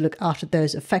order to look after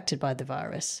those affected by the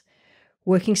virus.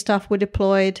 Working staff were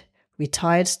deployed,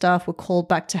 retired staff were called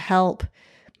back to help,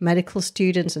 medical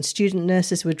students and student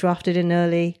nurses were drafted in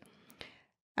early.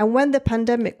 And when the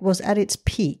pandemic was at its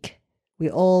peak,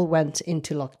 we all went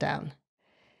into lockdown.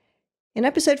 In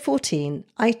episode 14,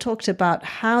 I talked about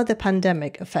how the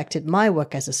pandemic affected my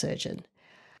work as a surgeon.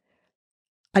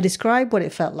 I described what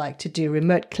it felt like to do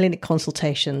remote clinic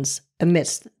consultations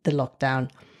amidst the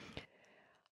lockdown.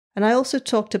 And I also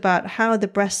talked about how the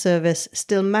breast service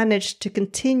still managed to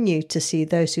continue to see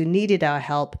those who needed our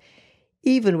help,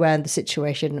 even when the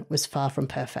situation was far from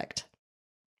perfect.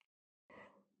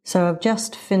 So I've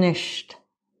just finished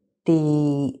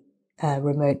the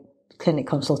remote clinic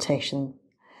consultation,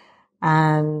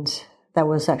 and that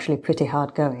was actually pretty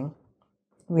hard going.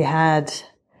 We had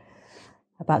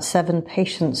about 7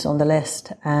 patients on the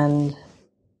list, and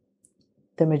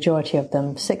the majority of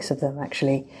them, 6 of them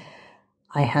actually,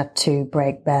 I had to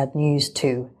break bad news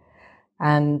to.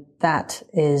 And that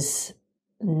is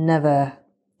never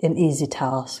an easy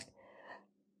task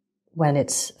when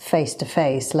it's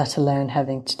face-to-face, let alone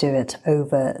having to do it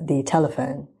over the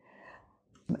telephone.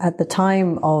 At the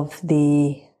time of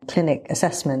the clinic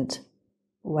assessment,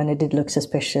 when it did look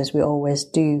suspicious, we always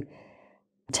do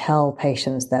tell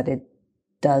patients that it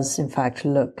does in fact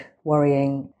look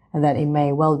worrying and that it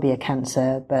may well be a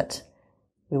cancer, but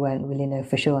we won't really know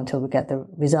for sure until we get the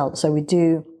results. So we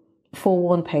do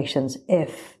forewarn patients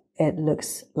if it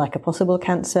looks like a possible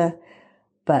cancer.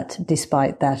 But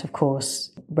despite that, of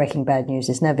course, breaking bad news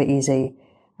is never easy,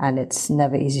 and it's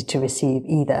never easy to receive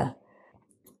either.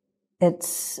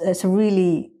 It's a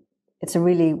really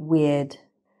weird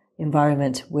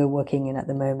environment we're working in at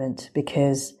the moment,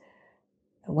 because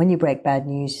when you break bad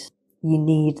news, you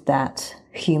need that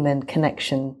human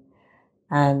connection.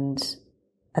 And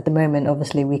at the moment,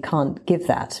 obviously, we can't give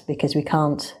that because we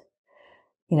can't,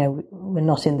 we're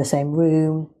not in the same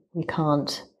room. We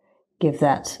can't give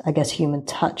that, I guess, human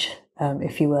touch,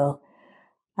 if you will.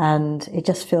 And it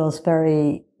just feels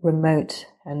very remote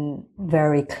and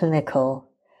very clinical,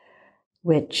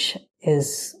 which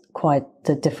is quite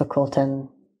a difficult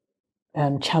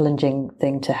and challenging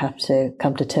thing to have to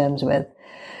come to terms with.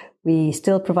 We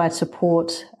still provide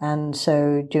support, and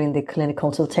so during the clinic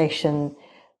consultation,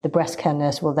 the breast care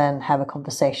nurse will then have a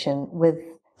conversation with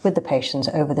the patients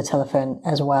over the telephone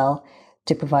as well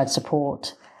to provide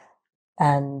support.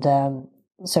 And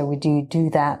so we do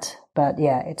that, but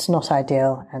yeah, it's not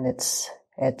ideal, and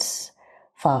it's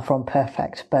far from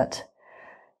perfect, but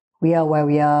we are where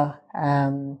we are.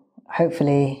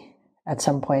 Hopefully at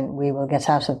some point we will get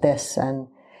out of this and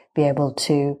be able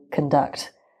to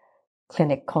conduct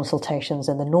clinic consultations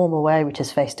in the normal way, which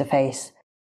is face-to-face.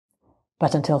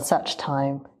 But until such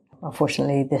time,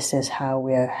 unfortunately, this is how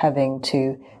we're having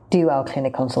to do our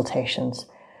clinic consultations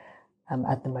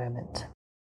at the moment.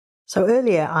 So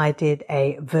earlier I did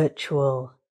a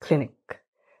virtual clinic.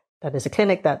 That is a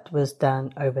clinic that was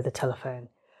done over the telephone.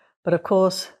 But of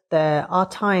course, there are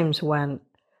times when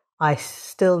I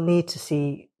still need to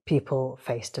see people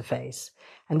face to face.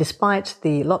 And despite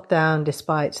the lockdown,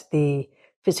 despite the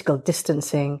physical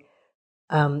distancing,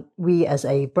 we as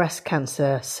a breast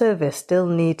cancer service still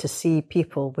need to see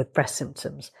people with breast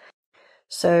symptoms.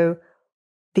 So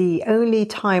the only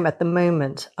time at the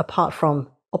moment, apart from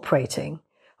operating,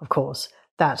 of course,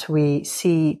 that we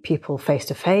see people face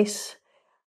to face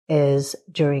is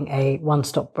during a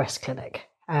one-stop breast clinic.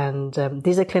 And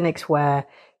these are clinics where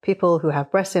people who have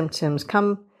breast symptoms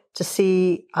come to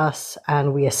see us,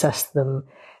 and we assess them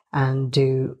and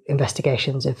do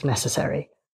investigations if necessary.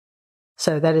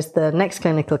 So that is the next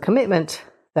clinical commitment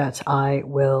that I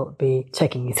will be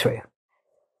taking you through.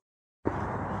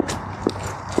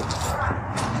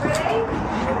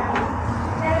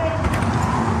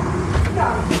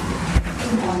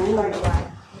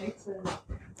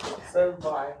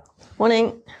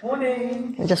 Morning.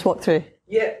 Morning. Can I just walk through?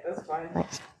 Yeah, that's fine.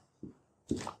 Thanks.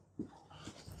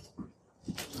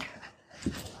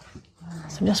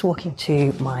 So I'm just walking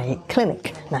to my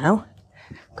clinic now.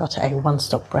 Got a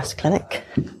one-stop breast clinic.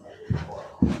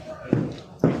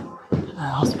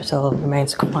 Hospital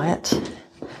remains quiet.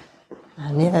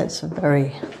 And yeah, it's a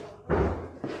very,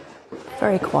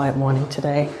 very quiet morning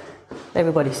today.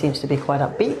 Everybody seems to be quite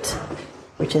upbeat,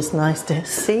 which is nice to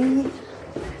see.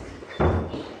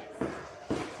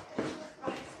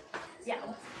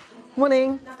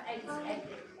 Morning.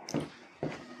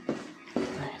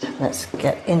 Right, let's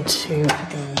get into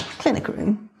the clinic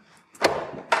room.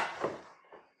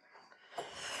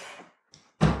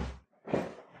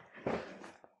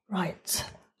 Right.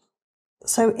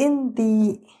 So in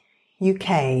the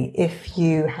UK, if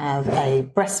you have a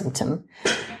breast symptom,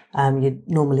 you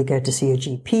normally go to see your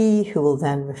GP, who will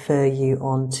then refer you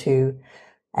on to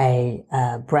a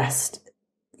breast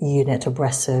unit or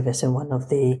breast service in one of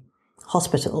the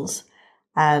hospitals.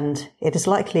 And it is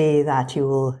likely that you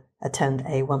will attend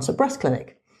a one-stop breast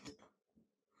clinic.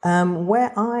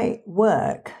 Where I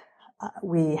work,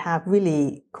 we have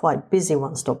really quite busy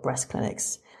one-stop breast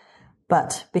clinics.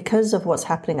 But because of what's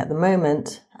happening at the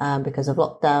moment, because of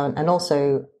lockdown, and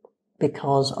also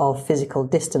because of physical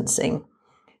distancing,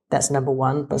 that's number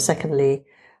one. But secondly,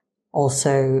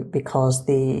 also because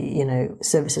the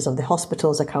services of the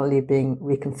hospitals are currently being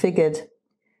reconfigured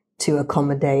to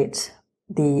accommodate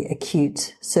the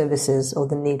acute services or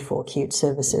the need for acute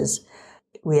services,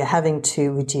 we are having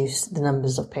to reduce the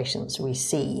numbers of patients we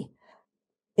see.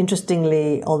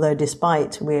 Interestingly, although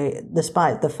despite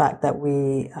the fact that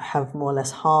we have more or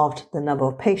less halved the number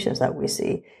of patients that we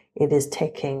see, it is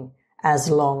taking as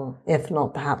long, if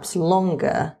not perhaps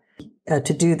longer,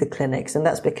 to do the clinics. And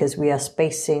that's because we are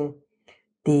spacing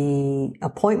the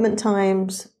appointment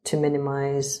times to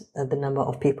minimize the number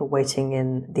of people waiting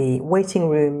in the waiting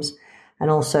rooms. And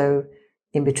also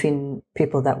in between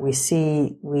people that we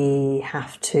see, we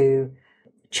have to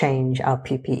change our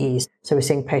PPEs. So we're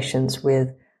seeing patients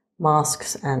with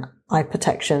masks and eye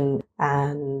protection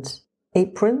and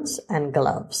aprons and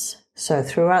gloves. So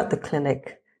throughout the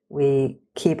clinic, we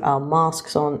keep our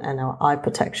masks on and our eye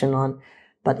protection on,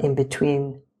 but in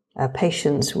between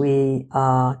patients, we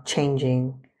are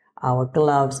changing our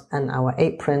gloves and our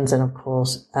aprons and, of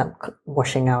course,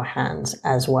 washing our hands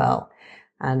as well.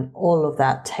 And all of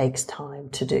that takes time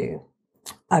to do.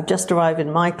 I've just arrived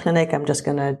in my clinic. I'm just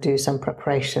going to do some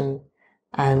preparation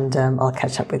and I'll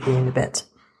catch up with you in a bit.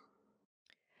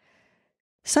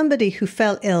 Somebody who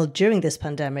fell ill during this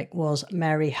pandemic was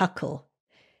Mary Huckle.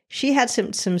 She had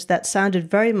symptoms that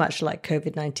sounded very much like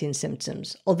COVID-19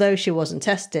 symptoms, although she wasn't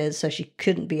tested, so she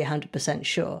couldn't be 100%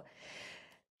 sure.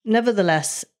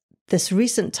 Nevertheless, this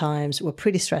recent times were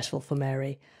pretty stressful for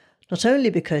Mary, not only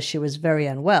because she was very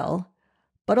unwell,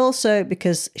 but also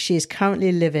because she is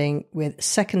currently living with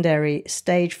secondary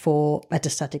stage 4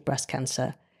 metastatic breast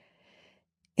cancer.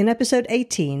 In episode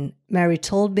 18, Mary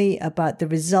told me about the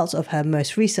results of her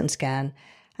most recent scan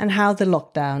and how the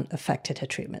lockdown affected her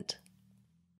treatment.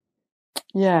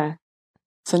 Yeah.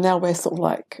 So now we're sort of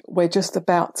like, we're just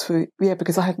about to,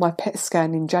 because I had my PET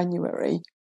scan in January,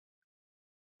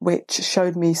 which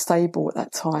showed me stable at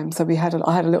that time. So I had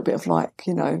a little bit of like,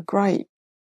 great,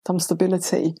 some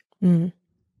stability. Mm.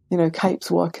 Kate's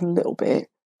working a little bit.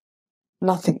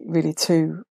 Nothing really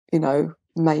too,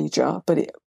 major, but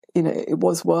it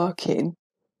was working.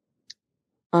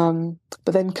 But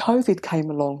then COVID came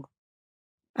along.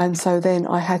 And so then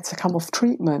I had to come off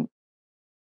treatment.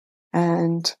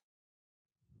 And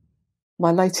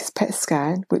my latest PET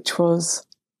scan, which was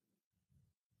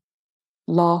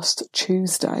last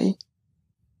Tuesday,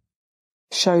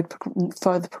 showed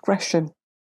further progression.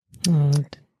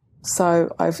 Mm.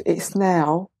 So it's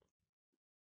now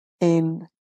in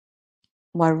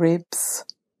my ribs,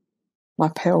 my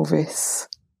pelvis,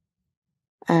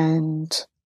 and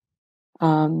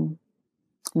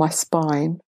my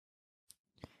spine.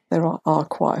 There are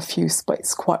quite a few, but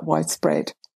it's quite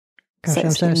widespread. Gosh,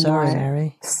 I'm so sorry,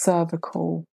 Mary.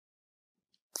 Cervical,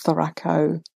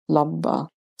 thoraco, lumbar,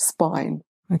 spine,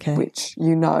 okay, which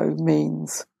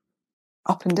means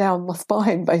up and down my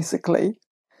spine, basically.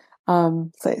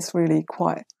 So it's really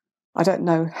quite, I don't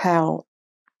know how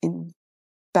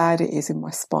bad it is in my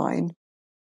spine,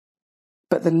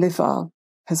 but the liver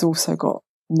has also got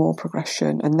more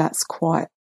progression, and that's quite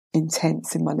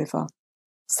intense in my liver.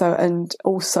 So, and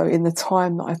also in the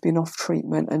time that I've been off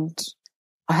treatment, and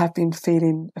I have been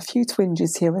feeling a few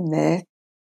twinges here and there,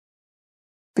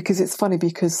 because it's funny,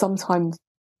 because sometimes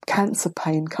cancer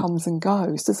pain comes and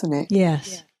goes, doesn't it?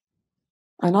 Yes.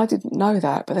 And I didn't know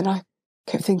that, but then I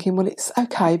kept thinking, well, it's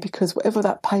okay, because whatever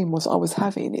that pain was I was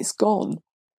having, it's gone.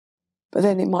 But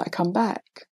then it might come back,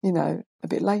 you know, a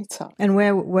bit later. And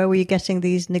where were you getting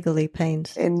these niggly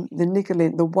pains? In the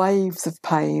niggling, the waves of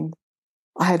pain.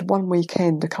 I had one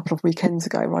weekend, a couple of weekends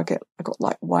ago, where I got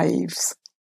like waves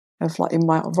of like in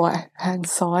my right hand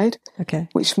side. Okay.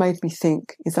 Which made me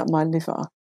think, is that my liver?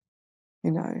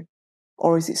 You know,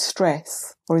 or is it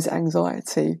stress, or is it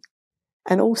anxiety?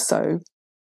 And also,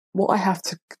 what I have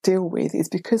to deal with is,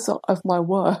 because of my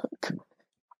work,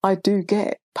 I do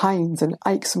get pains and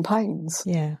aches and pains.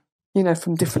 Yeah. You know,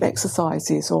 from different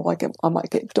exercises, or I might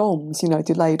get DOMS, you know,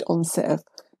 delayed onset of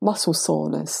muscle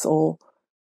soreness, or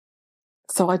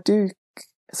so I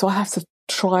have to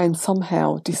try and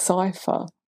somehow decipher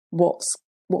what's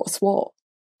what.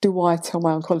 Do I tell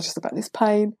my oncologist about this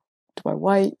pain? Do I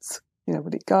wait? You know,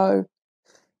 will it go?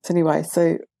 So anyway,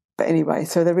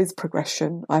 so there is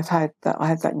progression. I had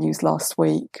that news last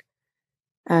week,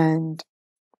 and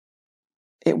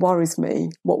it worries me.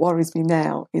 What worries me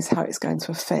now is how it's going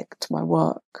to affect my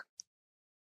work.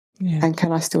 Yeah. And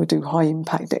can I still do high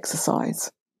impact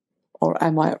exercise, or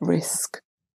am I at risk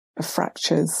of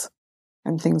fractures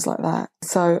and things like that?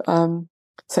 So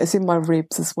it's in my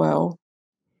ribs as well.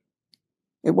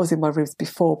 It was in my ribs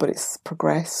before, but it's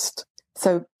progressed.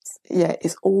 So yeah,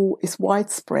 it's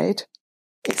widespread.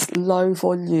 It's low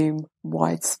volume,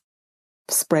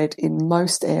 widespread in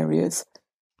most areas,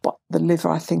 but the liver,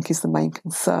 I think, is the main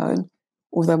concern.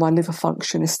 Although my liver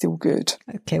function is still good.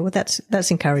 Okay, well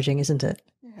that's encouraging, isn't it?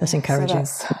 That's encouraging.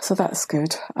 So that's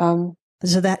good.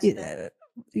 So that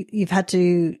you've had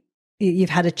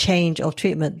a change of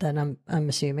treatment, then I'm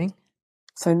assuming.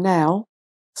 So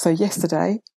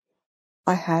yesterday,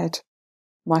 I had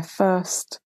my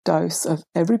first dose of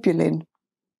eribulin,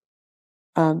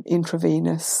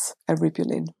 intravenous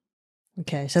eribulin.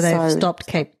 Okay, so they've stopped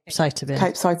capecitabine.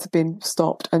 Capecitabine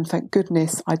stopped, and thank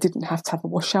goodness I didn't have to have a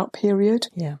washout period.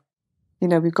 Yeah. You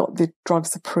know, we got the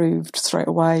drugs approved straight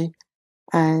away,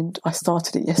 and I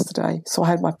started it yesterday. So I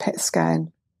had my PET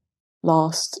scan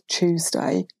last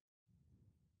Tuesday,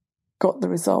 got the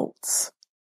results.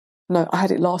 No, I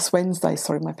had it last Wednesday,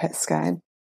 my PET scan.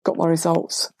 Got my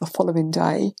results the following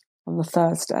day, on the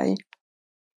Thursday.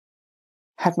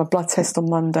 Had my blood test on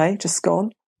Monday, just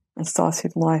gone, and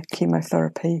started my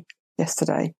chemotherapy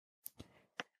yesterday.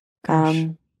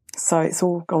 So it's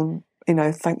all gone, you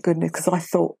know, thank goodness, because I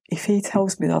thought, if he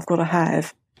tells me that I've got to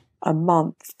have a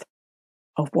month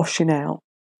of washing out,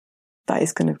 that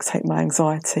is going to take my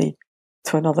anxiety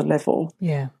to another level.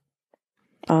 Yeah.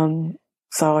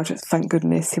 So I just, thank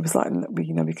goodness, he was like, we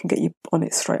can get you on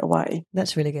it straight away.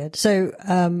 That's really good. So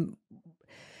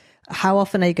how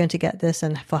often are you going to get this,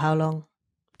 and for how long?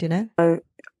 Do you know?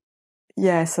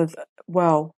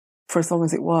 For as long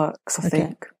as it works, I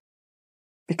think.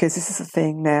 Because this is the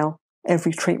thing now,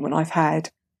 every treatment I've had,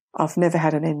 I've never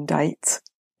had an end date.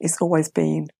 It's always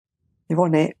been, you're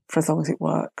on it for as long as it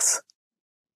works.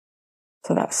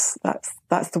 So that's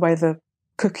the way the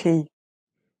cookie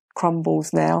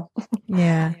crumbles now.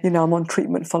 Yeah. You know, I'm on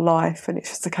treatment for life, and it's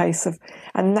just a case of,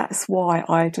 and that's why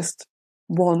I just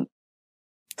want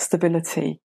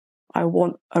stability. I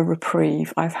want a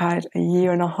reprieve. I've had a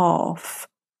year and a half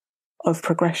of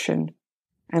progression,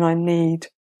 and I need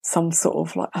some sort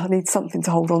of I need something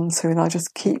to hold on to, and I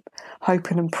just keep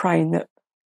hoping and praying that,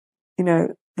 you know,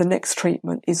 the next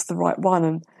treatment is the right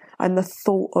one. And the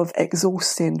thought of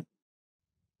exhausting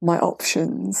my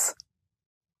options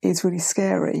is really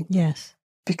scary. Yes.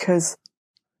 Because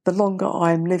the longer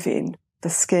I'm living, the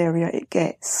scarier it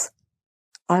gets.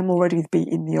 I'm already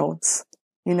beating the odds.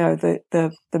 You know,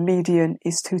 the median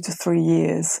is 2 to 3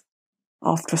 years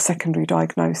after a secondary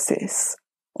diagnosis,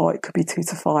 or it could be 2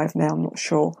 to 5 now, I'm not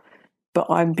sure. But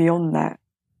I'm beyond that.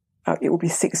 It will be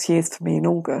 6 years for me in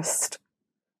August.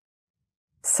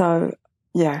 So,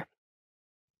 yeah.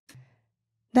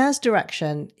 Naz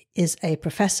Durakshan is a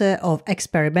professor of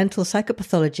experimental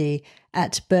psychopathology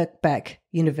at Birkbeck,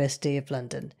 University of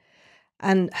London.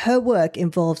 And her work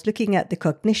involves looking at the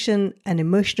cognition and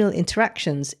emotional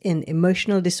interactions in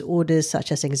emotional disorders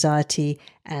such as anxiety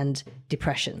and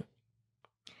depression.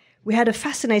 We had a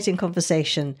fascinating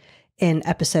conversation in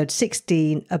episode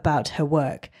 16 about her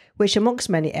work, which amongst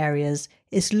many areas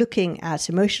is looking at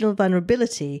emotional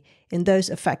vulnerability in those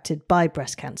affected by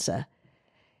breast cancer.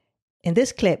 In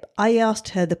this clip, I asked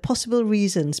her the possible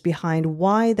reasons behind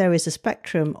why there is a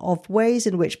spectrum of ways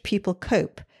in which people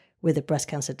cope with a breast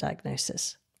cancer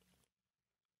diagnosis.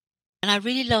 And I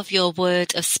really love your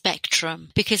word of spectrum,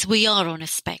 because we are on a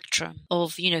spectrum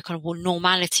of, kind of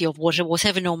normality, of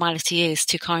whatever normality is,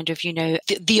 to kind of,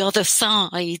 the other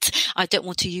side. I don't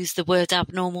want to use the word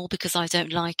abnormal because I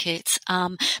don't like it.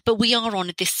 But we are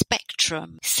on this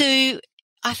spectrum. So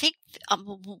I think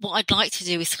what I'd like to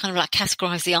do is kind of like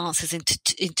categorize the answers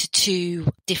into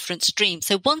two different streams.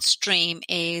 So one stream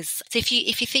is, so if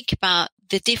you think about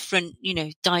the different,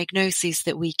 diagnoses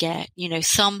that we get,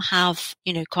 some have,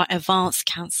 quite advanced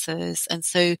cancers. And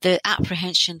so the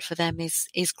apprehension for them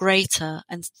is greater,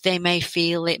 and they may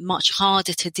feel it much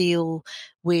harder to deal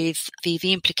with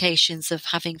the implications of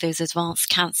having those advanced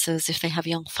cancers if they have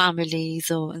young families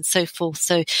and so forth.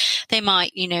 So they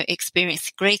might,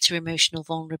 experience greater emotional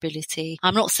vulnerability.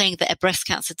 I'm not saying that a breast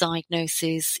cancer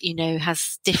diagnosis,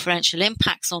 has differential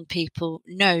impacts on people.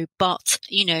 No, but,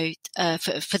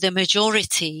 for the majority,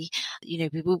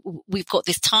 we've got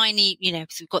this tiny, so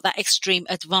we've got that extreme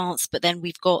advanced, but then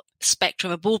we've got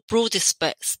spectrum, a broader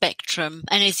spectrum.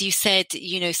 And as you said,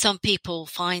 some people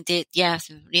find it,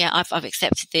 I've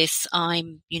accepted this.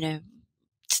 I'm,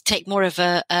 to take more of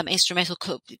a instrumental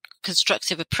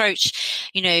constructive approach,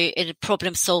 in a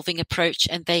problem solving approach,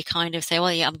 and they kind of say, well,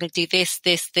 I'm going to do this,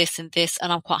 and this,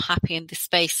 and I'm quite happy in this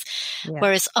space. Yeah.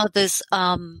 Whereas others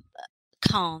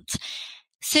can't.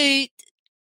 So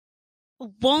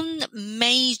one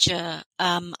major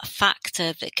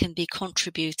factor that can be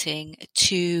contributing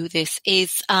to this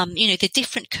is, the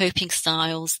different coping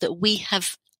styles that we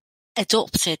have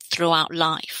adopted throughout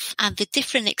life, and the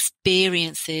different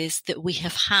experiences that we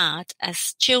have had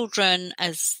as children,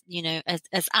 as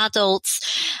adults.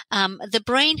 The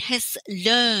brain has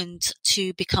learned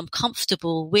to become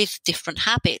comfortable with different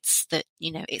habits that,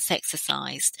 it's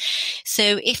exercised.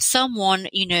 So if someone,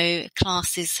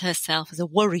 classes herself as a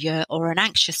worrier or an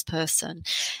anxious person,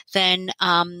 then,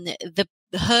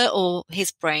 her or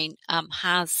his brain,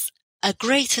 has a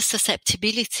greater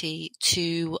susceptibility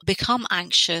to become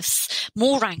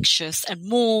more anxious and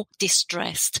more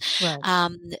distressed, right,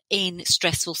 in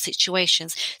stressful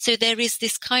situations. So there is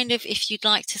this kind of, if you'd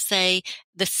like to say,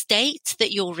 the state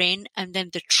that you're in and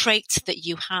then the trait that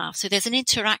you have. So there's an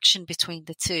interaction between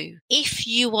the two. If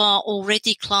you are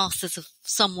already classed as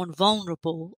someone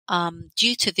vulnerable,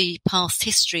 due to the past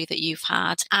history that you've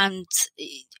had, and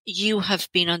you have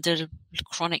been under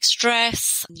chronic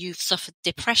stress, you've suffered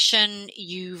depression,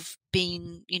 you've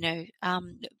been,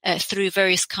 through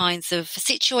various kinds of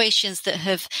situations that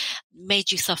have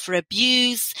made you suffer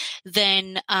abuse,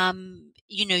 then,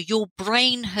 your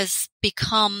brain has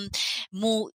become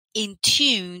more in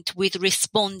tune with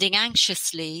responding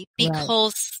anxiously,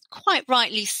 because quite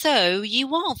rightly so,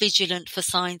 you are vigilant for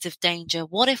signs of danger.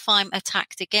 What if I'm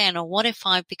attacked again? Or what if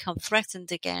I become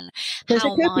threatened again?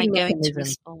 How am I going to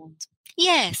respond?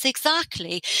 Yes,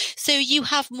 exactly. So you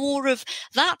have more of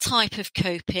that type of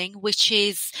coping, which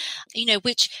is,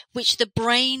 which the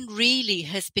brain really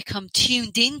has become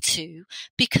tuned into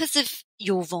because of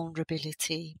your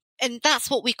vulnerability. And that's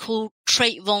what we call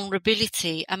trait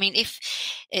vulnerability. I mean,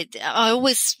 I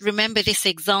always remember this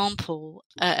example.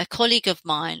 A colleague of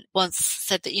mine once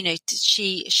said that,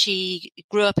 she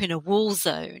grew up in a war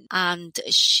zone, and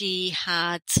she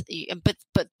had,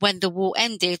 but when the war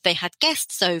ended, they had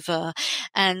guests over,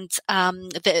 and,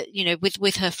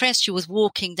 with her friends, she was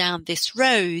walking down this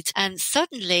road, and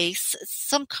suddenly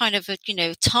some kind of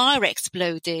tire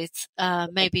exploded,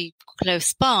 maybe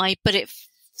close by, but it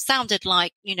sounded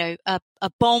like, a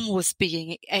bomb was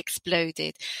being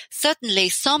exploded. Suddenly,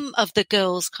 some of the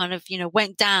girls kind of,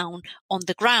 went down on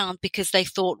the ground because they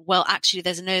thought, well, actually,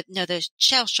 there's another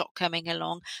shell shock coming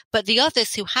along. But the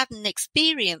others who hadn't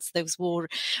experienced those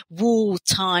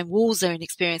wartime, war zone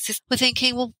experiences were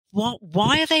thinking, well,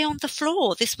 why are they on the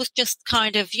floor? This was just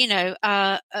kind of,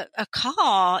 a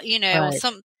car, right,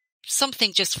 or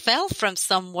something just fell from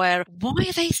somewhere. Why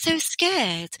are they so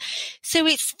scared? So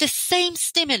it's the same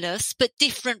stimulus, but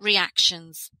different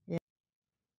reactions. Yeah.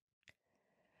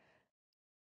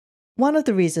 One of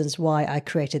the reasons why I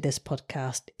created this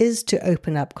podcast is to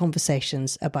open up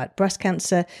conversations about breast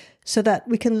cancer so that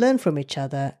we can learn from each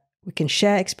other, we can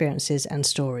share experiences and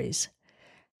stories.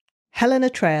 Helena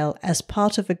Trail, as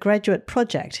part of a graduate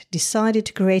project, decided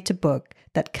to create a book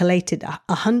that collated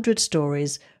 100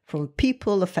 stories from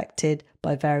people affected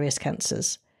by various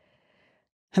cancers.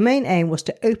 Her main aim was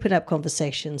to open up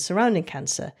conversations surrounding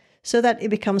cancer so that it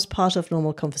becomes part of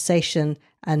normal conversation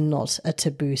and not a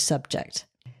taboo subject.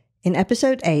 In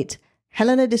episode 8,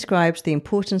 Helena describes the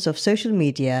importance of social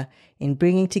media in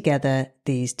bringing together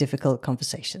these difficult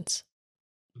conversations.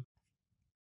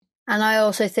 And I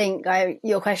also think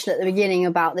your question at the beginning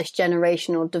about this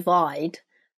generational divide,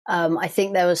 I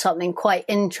think there was something quite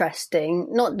interesting,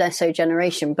 not necessarily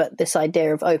generation, but this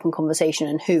idea of open conversation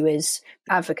and who is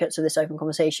advocates of this open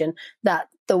conversation, that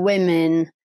the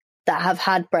women that have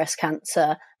had breast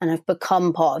cancer and have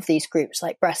become part of these groups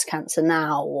like Breast Cancer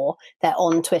Now, or they're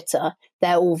on Twitter,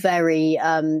 they're all very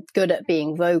good at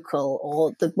being vocal,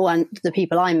 or the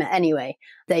people I met anyway,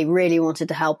 they really wanted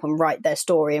to help and write their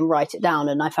story and write it down.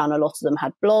 And I found a lot of them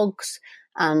had blogs,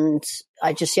 and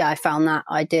I found that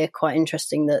idea quite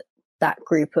interesting, that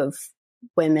group of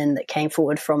women that came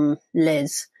forward from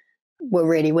Liz were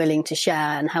really willing to share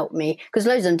and help me, because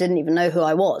loads of them didn't even know who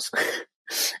I was.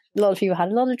 A lot of people had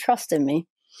a lot of trust in me.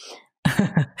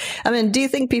 I mean, do you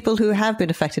think people who have been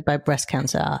affected by breast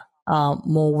cancer are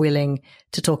more willing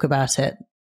to talk about it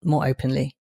more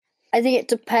openly? I think it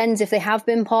depends if they have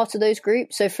been part of those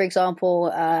groups. So, for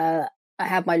example, I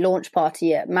had my launch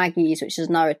party at Maggie's, which is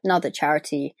another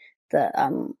charity that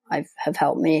have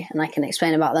helped me, and I can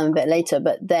explain about them a bit later.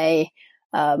 But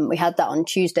we had that on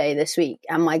Tuesday this week,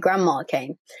 and my grandma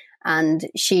came, and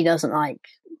she doesn't like,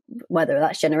 whether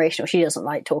that's generational, she doesn't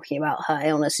like talking about her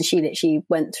illness. And she literally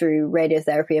went through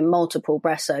radiotherapy and multiple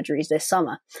breast surgeries this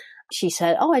summer. She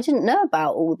said, "Oh, I didn't know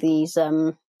about all these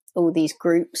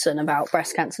groups and about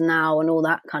Breast Cancer Now and all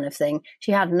that kind of thing."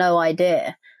 She had no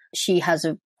idea. She has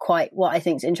what I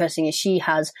think is interesting is she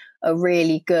has a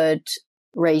really good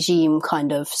regime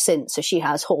kind of since. So she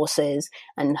has horses,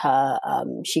 and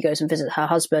she goes and visits her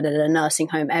husband at a nursing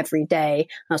home every day.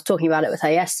 I was talking about it with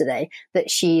her yesterday, that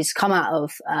she's come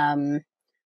out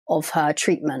of her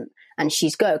treatment, and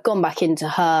she's gone back into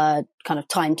her kind of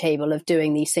timetable of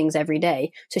doing these things every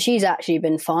day. So she's actually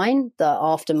been fine, the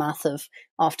aftermath of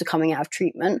after coming out of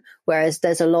treatment. Whereas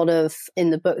in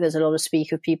the book, there's a lot of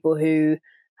speak of people who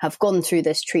have gone through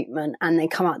this treatment and they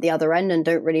come out the other end and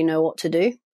don't really know what to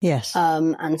do. Yes.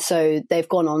 And so they've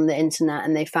gone on the internet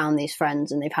and they found these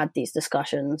friends and they've had these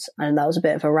discussions. And that was a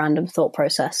bit of a random thought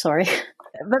process. Sorry.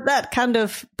 But that kind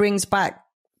of brings back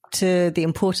to the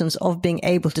importance of being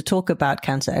able to talk about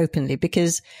cancer openly,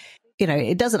 because,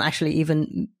 it doesn't actually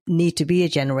even need to be a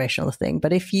generational thing.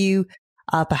 But if you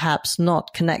are perhaps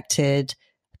not connected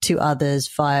to others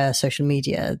via social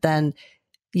media, then,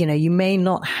 you may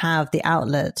not have the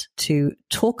outlet to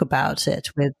talk about it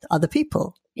with other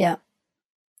people. Yeah.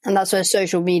 And that's where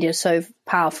social media is so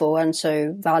powerful and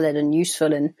so valid and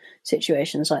useful in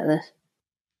situations like this.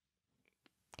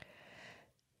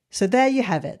 So there you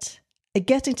have it, a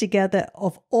getting together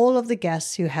of all of the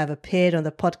guests who have appeared on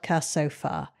the podcast so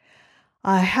far.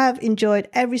 I have enjoyed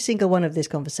every single one of these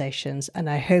conversations, and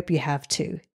I hope you have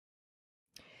too.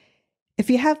 If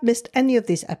you have missed any of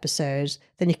these episodes,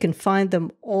 then you can find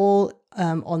them all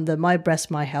on the My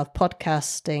Breast, My Health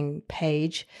podcasting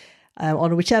page,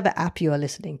 on whichever app you are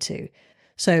listening to.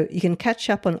 So you can catch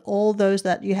up on all those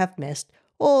that you have missed,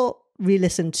 or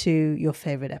re-listen to your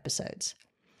favorite episodes.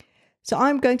 So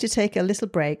I'm going to take a little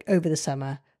break over the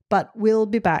summer, but we'll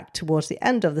be back towards the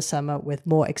end of the summer with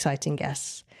more exciting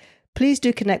guests. Please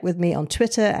do connect with me on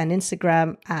Twitter and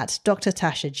Instagram at Dr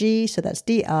Tasha G, so that's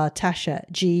Dr Tasha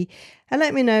G, and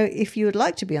let me know if you would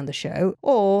like to be on the show,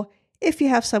 or if you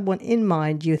have someone in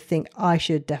mind you think I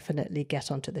should definitely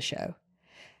get onto the show.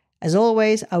 As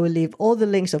always, I will leave all the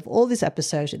links of all these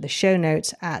episodes in the show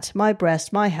notes at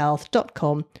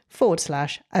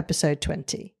mybreastmyhealth.com/episode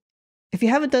 20. If you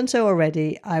haven't done so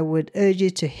already, I would urge you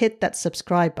to hit that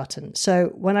subscribe button, so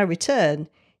when I return,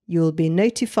 you will be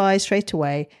notified straight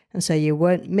away, and so you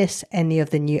won't miss any of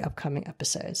the new upcoming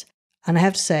episodes. And I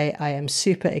have to say, I am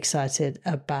super excited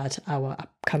about our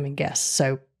upcoming guests,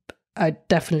 so I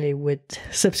definitely would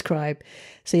subscribe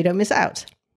so you don't miss out.